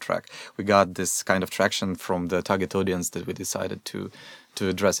on the right track. We got this kind of traction from the target audience that we decided to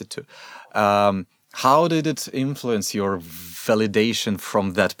address it to. How did it influence your validation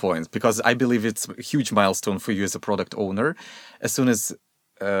from that point? Because I believe it's a huge milestone for you as a product owner. As soon as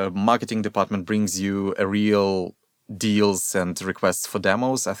marketing department brings you a real deals and requests for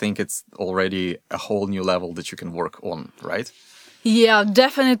demos, I think it's already a whole new level that you can work on, right? Yeah,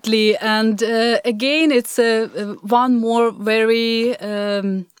 definitely. And again, it's one more very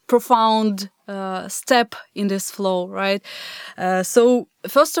profound step in this flow, right? So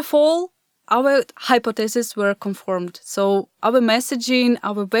first of all, our hypotheses were confirmed. So our messaging,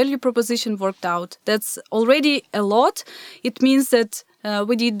 our value proposition worked out. That's already a lot. It means that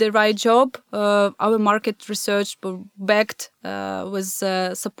we did the right job. Our market research were backed with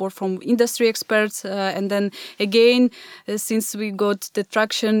support from industry experts. And then again, since we got the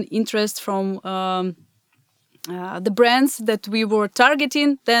traction interest from the brands that we were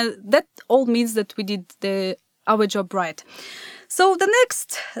targeting, then that all means that we did our job right. So the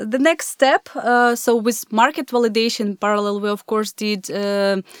next step, so with market validation in parallel, we of course did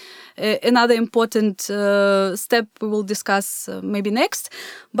another important step we will discuss maybe next.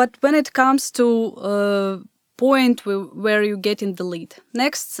 But when it comes to point where you get in the lead,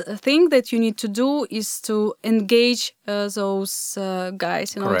 next thing that you need to do is to engage those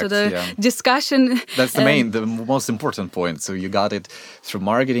guys, Correct, to the discussion. That's the most important point. So you got it through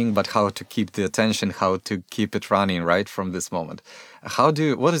marketing, but how to keep the attention, how to keep it running right from this moment.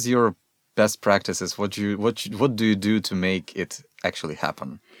 What is your best practices? What do you do to make it actually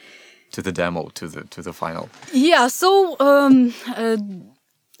happen, to the demo, to the final? Yeah. So.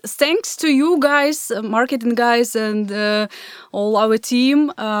 Thanks to you guys, marketing guys, and all our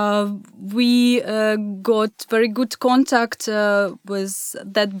team, we got very good contact with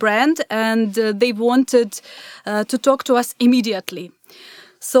that brand, and they wanted to talk to us immediately.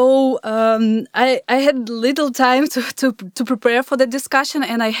 So I had little time to prepare for the discussion,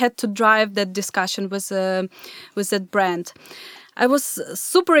 and I had to drive that discussion with that brand. I was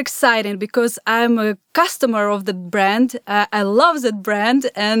super excited because I'm a customer of that brand. I love that brand,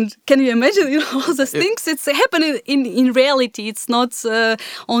 and can you imagine, all those things? It's happening in reality. It's not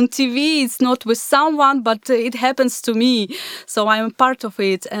on TV. It's not with someone, but it happens to me. So I'm part of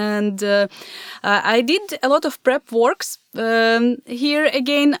it, and I did a lot of prep works. Here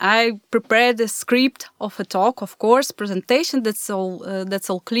again, I prepared a script of a talk, of course, presentation. That's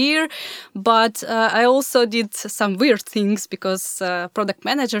all clear. But I also did some weird things because product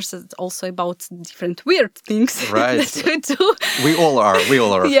managers is also about different weird things right. that we do. We all are. Yeah, yes. We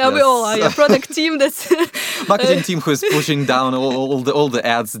all are. Yeah, product team. That's marketing team who is pushing down all the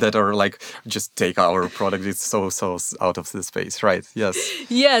ads that are like, just take our product. It's so out of the space, right? Yes.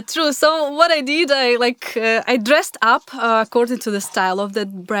 Yeah, true. So what I did, I dressed up according to the style of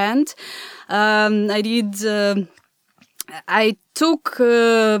that brand. I took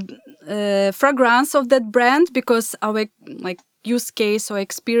fragrance of that brand because our use case or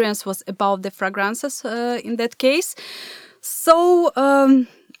experience was about the fragrances in that case. So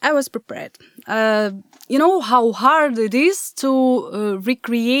I was prepared. You know how hard it is to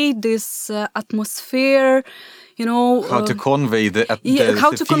recreate this atmosphere. You know how to convey the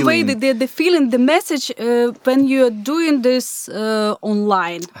feeling, the message when you are doing this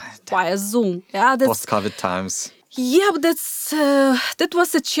online via Zoom. Yeah, that's post-COVID times. Yeah, but that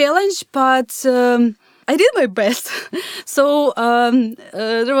was a challenge, but I did my best. So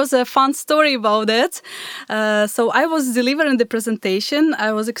there was a fun story about that. So I was delivering the presentation.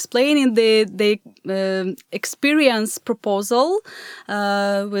 I was explaining the experience proposal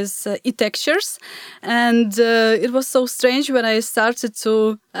with e-textures. And it was so strange when I started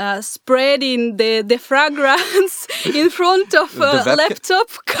to spreading the fragrance in front of a laptop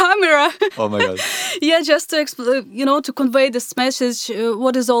camera. Oh my God. Yeah, just to to convey this message,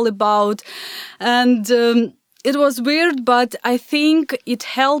 what it's all about. And it was weird, but I think it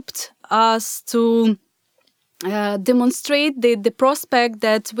helped us to demonstrate the prospect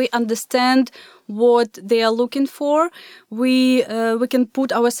that we understand what they are looking for. We can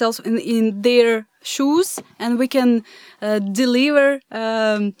put ourselves in their shoes, and we can deliver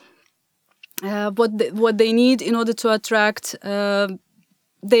what they need in order to attract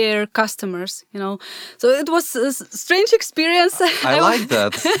their customers, So it was a strange experience. I like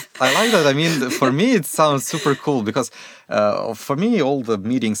that. I mean, for me, it sounds super cool because for me, all the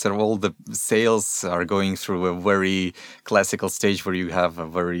meetings and all the sales are going through a very classical stage where you have a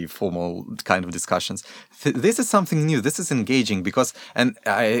very formal kind of discussions. This is something new. This is engaging because,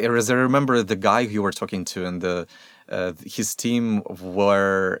 as I remember the guy you were talking to and his team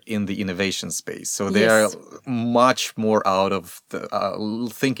were in the innovation space. So they are much more out of the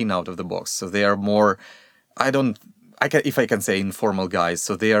thinking out of the box. So they are more, if I can say informal guys.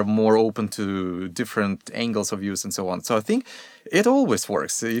 So they are more open to different angles of views and so on. So I think it always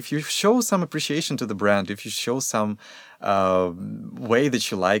works. If you show some appreciation to the brand, if you show some way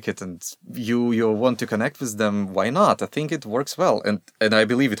that you like it and you want to connect with them, why not? I think it works well, and I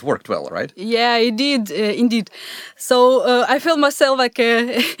believe it worked well, right? Yeah, it did indeed. So I feel myself like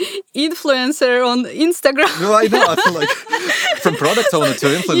a influencer on Instagram. Why not? Like from product owner to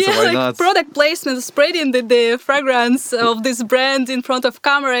influencer, why not? Product placement, spreading the fragrance of this brand in front of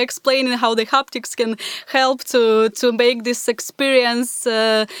camera, explaining how the haptics can help to make this experience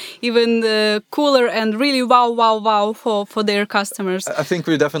even cooler and really wow for their customers. I think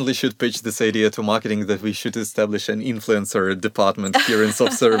we definitely should pitch this idea to marketing that we should establish an influencer department here in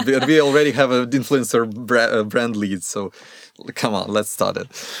SoftServe. We already have an influencer brand lead, so come on, let's start it.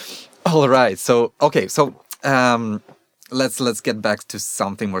 All right, so okay, so let's get back to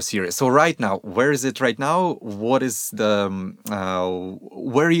something more serious. So right now, where is it right now? What is the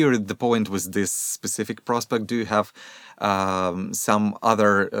where you're at the point with this specific prospect? Do you have some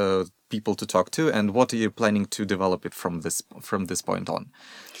other people to talk to, and what are you planning to develop it from this point on?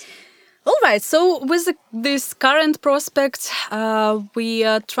 All right. So with this current prospect, we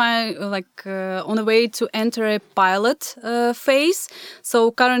are trying on a way to enter a pilot phase.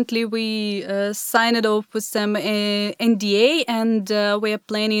 So currently we signed off with them a NDA, and we are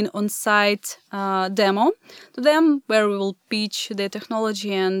planning on-site demo to them where we will pitch the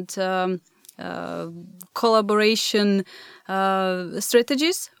technology and collaboration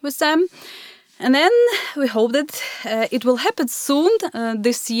strategies with them. And then we hope that it will happen soon.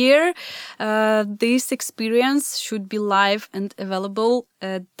 This year, this experience should be live and available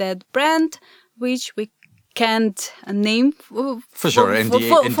at that brand, which we can't name for sure.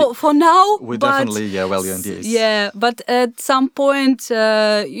 For now. We definitely value NDAs. Yeah, but at some point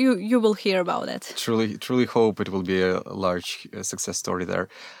you will hear about it. Truly hope it will be a large success story there.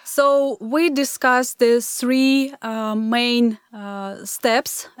 So we discussed the three main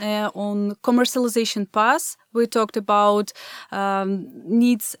steps on commercialization path. We talked about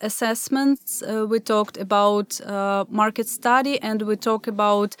needs assessments, we talked about market study, and we talked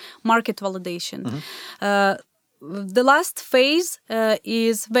about market validation. Mm-hmm. The last phase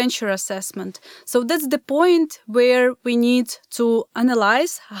is venture assessment. So that's the point where we need to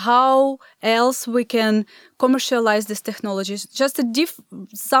analyze how else we can commercialize these technologies. Just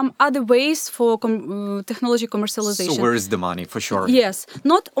some other ways for technology commercialization. So where is the money, for sure? Yes.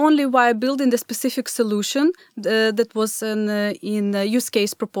 Not only while building the specific solution that was in use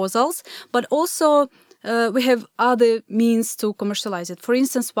case proposals, but also we have other means to commercialize it. For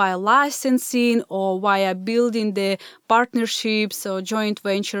instance, via licensing or via building the partnerships or joint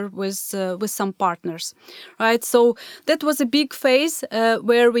venture with some partners, right? So that was a big phase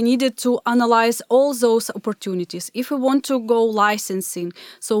where we needed to analyze all those opportunities. If we want to go licensing,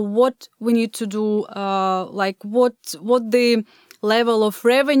 so what we need to do, what the level of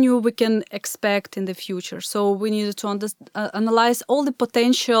revenue we can expect in the future. So we needed to analyze all the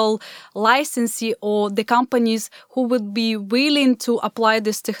potential licensee or the companies who would be willing to apply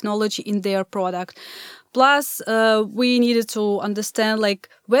this technology in their product. Plus, we needed to understand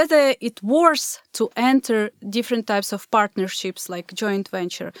whether it worth to enter different types of partnerships like joint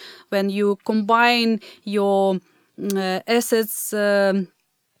venture. When you combine your assets,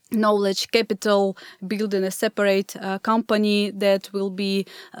 knowledge, capital, building a separate company that will be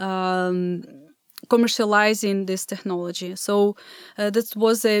commercializing this technology. So that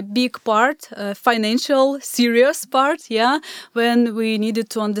was a big part, financial, serious part, when we needed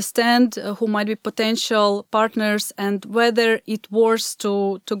to understand who might be potential partners and whether it worth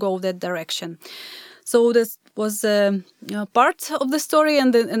to go that direction. So that was part of the story,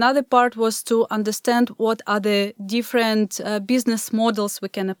 and then another part was to understand what are the different business models we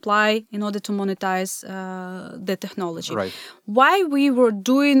can apply in order to monetize the technology. Right. Why we were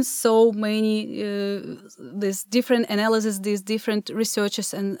doing so many these different analysis, these different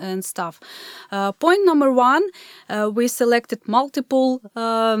researches and stuff. Point number one, we selected multiple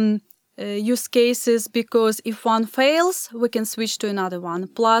use cases because if one fails, we can switch to another one.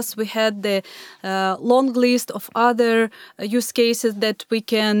 Plus, we had the long list of other use cases that we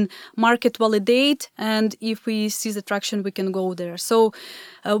can market validate, and if we see the traction, we can go there. So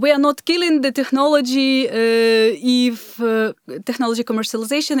we are not killing the technology if technology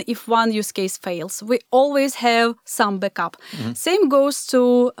commercialization if one use case fails. We always have some backup. Mm-hmm. Same goes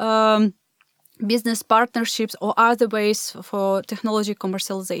to business partnerships or other ways for technology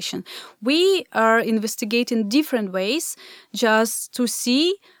commercialization. We are investigating different ways just to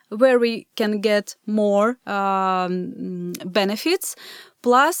see where we can get more benefits.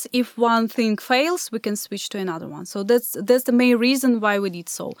 Plus, if one thing fails, we can switch to another one. So that's the main reason why we did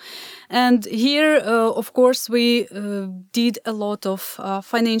so. And here, of course, we did a lot of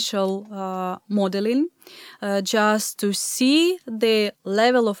financial modeling just to see the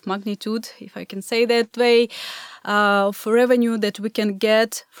level of magnitude, if I can say that way, for revenue that we can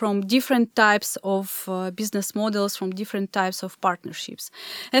get from different types of business models, from different types of partnerships.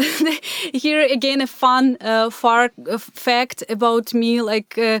 And here again, a fun fact about me,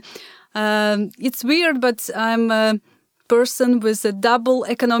 it's weird, but I'm a person with a double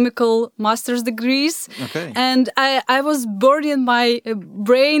economical master's degrees. Okay. And I was burning my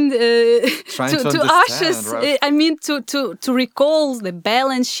brain to ashes. Right. I mean, to recall the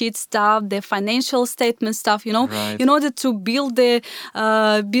balance sheet stuff, the financial statement stuff, right. in order to build the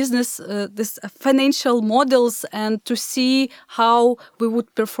business, this financial models and to see how we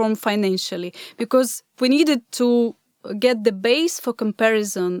would perform financially. Because we needed to get the base for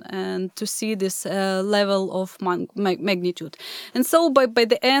comparison and to see this level of magnitude. And so by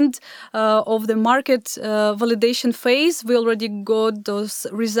the end of the market validation phase, we already got those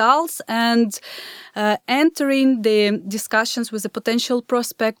results, and entering the discussions with a potential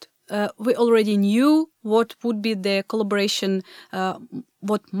prospect, we already knew what would be the collaboration,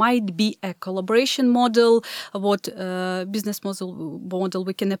 what might be a collaboration model, what business model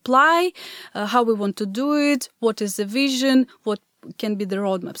we can apply, how we want to do it, what is the vision, what can be the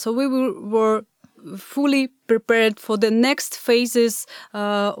roadmap. So we were fully prepared for the next phases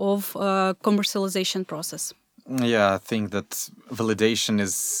of commercialization process. Yeah, I think that validation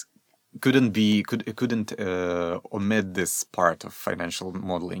couldn't omit this part of financial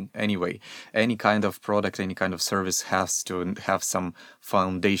modeling anyway. Any kind of product, any kind of service has to have some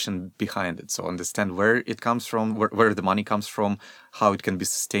foundation behind it. So understand where it comes from, where the money comes from, how it can be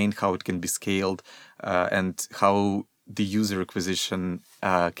sustained, how it can be scaled, and how the user acquisition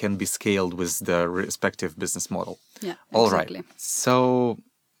can be scaled with the respective business model. Yeah, all exactly. Right. So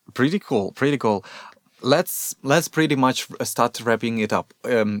pretty cool. Let's pretty much start wrapping it up.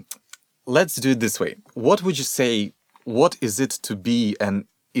 Let's do it this way. What would you say, what is it to be an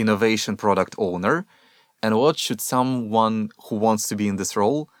innovation product owner? And what should someone who wants to be in this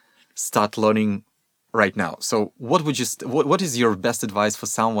role start learning right now? So what is your best advice for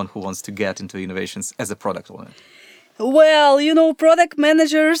someone who wants to get into innovations as a product owner? Well, product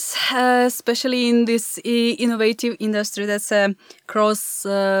managers, especially in this innovative industry, that's a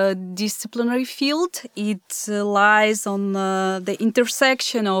cross-disciplinary field. It lies on the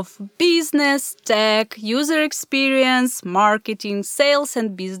intersection of business, tech, user experience, marketing, sales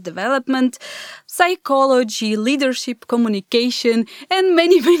and business development, psychology, leadership, communication, and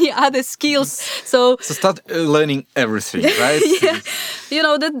many, many other skills. So start learning everything, right? Yeah.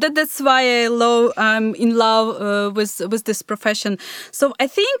 That's why I'm in love with this profession. So I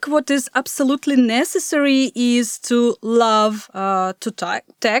think what is absolutely necessary is to love to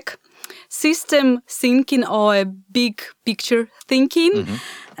tech, system thinking or a big picture thinking,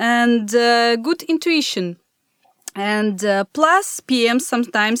 and good intuition. And plus, PMs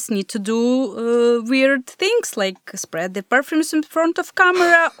sometimes need to do weird things like spread the perfumes in front of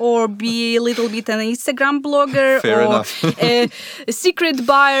camera or be a little bit an Instagram blogger Fair or enough. a secret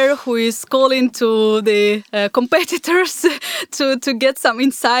buyer who is calling to the competitors to get some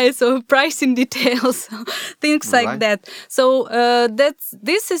insights or pricing details, things like that. So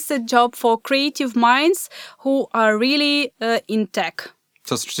this is a job for creative minds who are really in tech.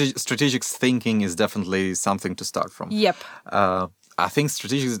 So strategic thinking is definitely something to start from. Yep. I think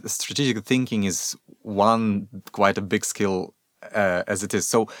strategic thinking is one quite a big skill as it is.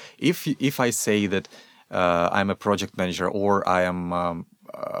 So if I say that I'm a project manager or I am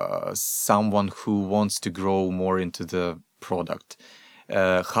someone who wants to grow more into the product,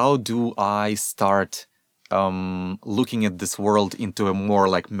 how do I start looking at this world into a more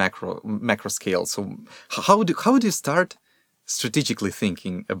like macro scale? So how do you start strategically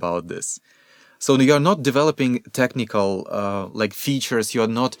thinking about this? So you're not developing technical like features, you're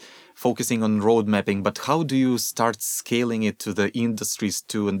not focusing on road mapping, but how do you start scaling it to the industries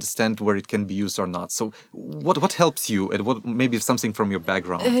to understand where it can be used or not? So what helps you, and what maybe something from your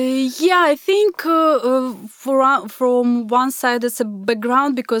background? I think from one side it's a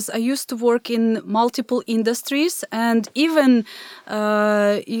background because I used to work in multiple industries, and even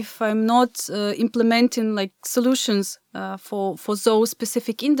if I'm not implementing like solutions for those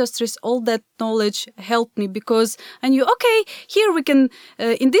specific industries, all that knowledge helped me because I knew, okay, here we can,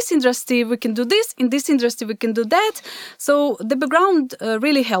 in this industry we can do this, in this industry we can do that. So the background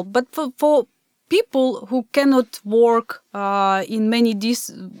really helped. But for people who cannot work in many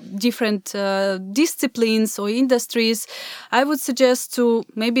different disciplines or industries, I would suggest to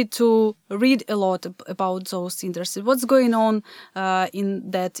read a lot about those industries. What's going on in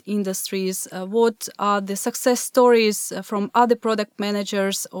that industries? What are the success stories from other product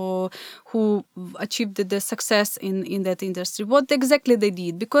managers or who achieved the success in that industry? What exactly they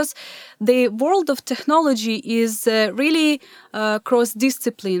did? Because the world of technology is really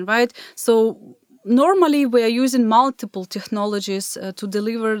cross-discipline, right? So normally, we are using multiple technologies to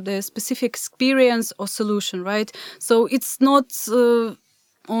deliver the specific experience or solution, right? So it's not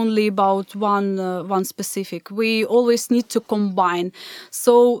only about one specific. We always need to combine.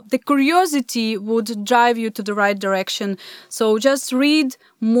 So the curiosity would drive you to the right direction. So just read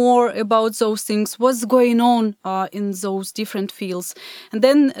more about those things, what's going on in those different fields. And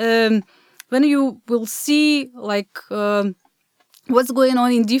then when you will see what's going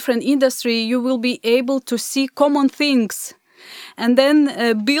on in different industry, you will be able to see common things. And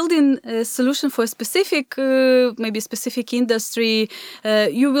then building a solution for a specific, maybe specific industry,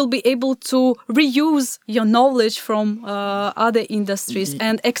 you will be able to reuse your knowledge from other industries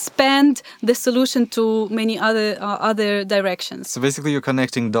and expand the solution to many other directions. So basically, you're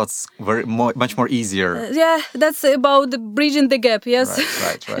connecting dots much more easier. That's about bridging the gap. Yes.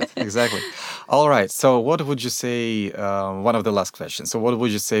 Right. Exactly. All right. So, what would you say? One of the last questions. So, what would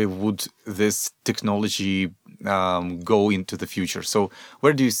you say would this technology go into the future? So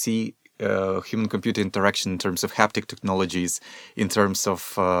where do you see human-computer interaction in terms of haptic technologies, in terms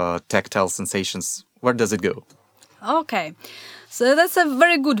of tactile sensations? Where does it go? Okay, so that's a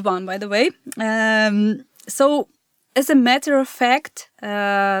very good one, by the way. So as a matter of fact,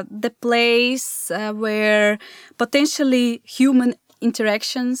 the place where potentially human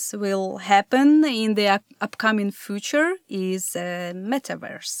interactions will happen in the upcoming future is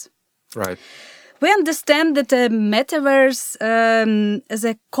metaverse. Right. We understand that the metaverse is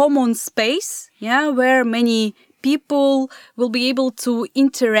a common space, where many people will be able to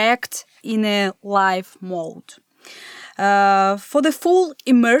interact in a live mode. For the full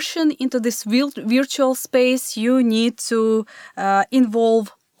immersion into this virtual space, you need to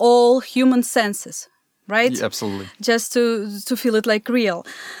involve all human senses, right? Yeah, absolutely. Just to feel it like real.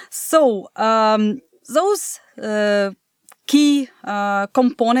 So those key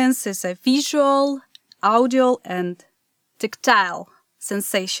components is a visual, audio, and tactile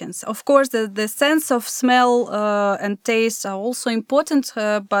sensations. Of course, the sense of smell and taste are also important,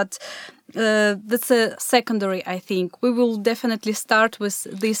 but that's a secondary, I think. We will definitely start with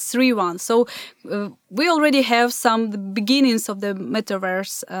these three ones. So we already have the beginnings of the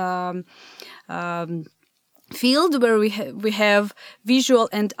metaverse field, where we have visual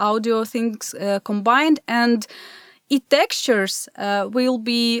and audio things combined, and e-textures will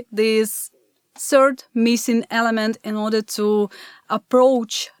be this third missing element in order to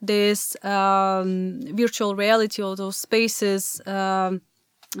approach this virtual reality or those spaces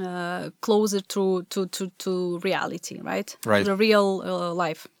closer to reality, right? Right. The real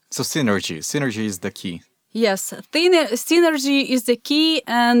life. So synergy is the key. Yes, synergy is the key,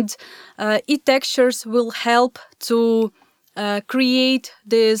 and e-textures will help to create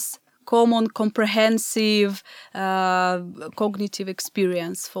this common, comprehensive, cognitive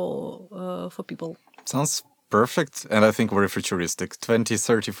experience for people. Sounds perfect, and I think very futuristic.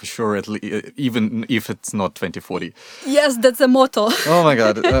 2030 for sure, even if it's not 2040. Yes, that's the motto. Oh my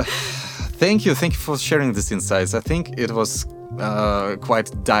God. Thank you for sharing these insights. I think it was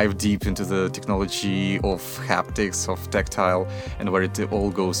quite dive deep into the technology of haptics, of tactile, and where it all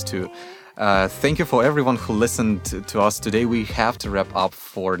goes to. Thank you for everyone who listened to us today. We have to wrap up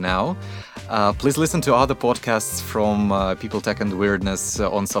for now. Please listen to other podcasts from People, Tech and Weirdness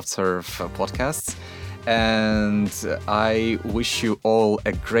on SoftServe podcasts. And I wish you all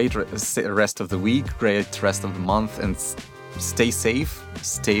a great rest of the week, great rest of the month, and stay safe,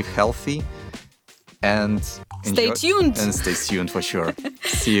 stay healthy, and stay tuned. And stay tuned for sure.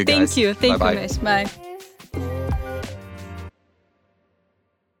 See you guys. Thank you. Thank Bye-bye. you guys. Bye.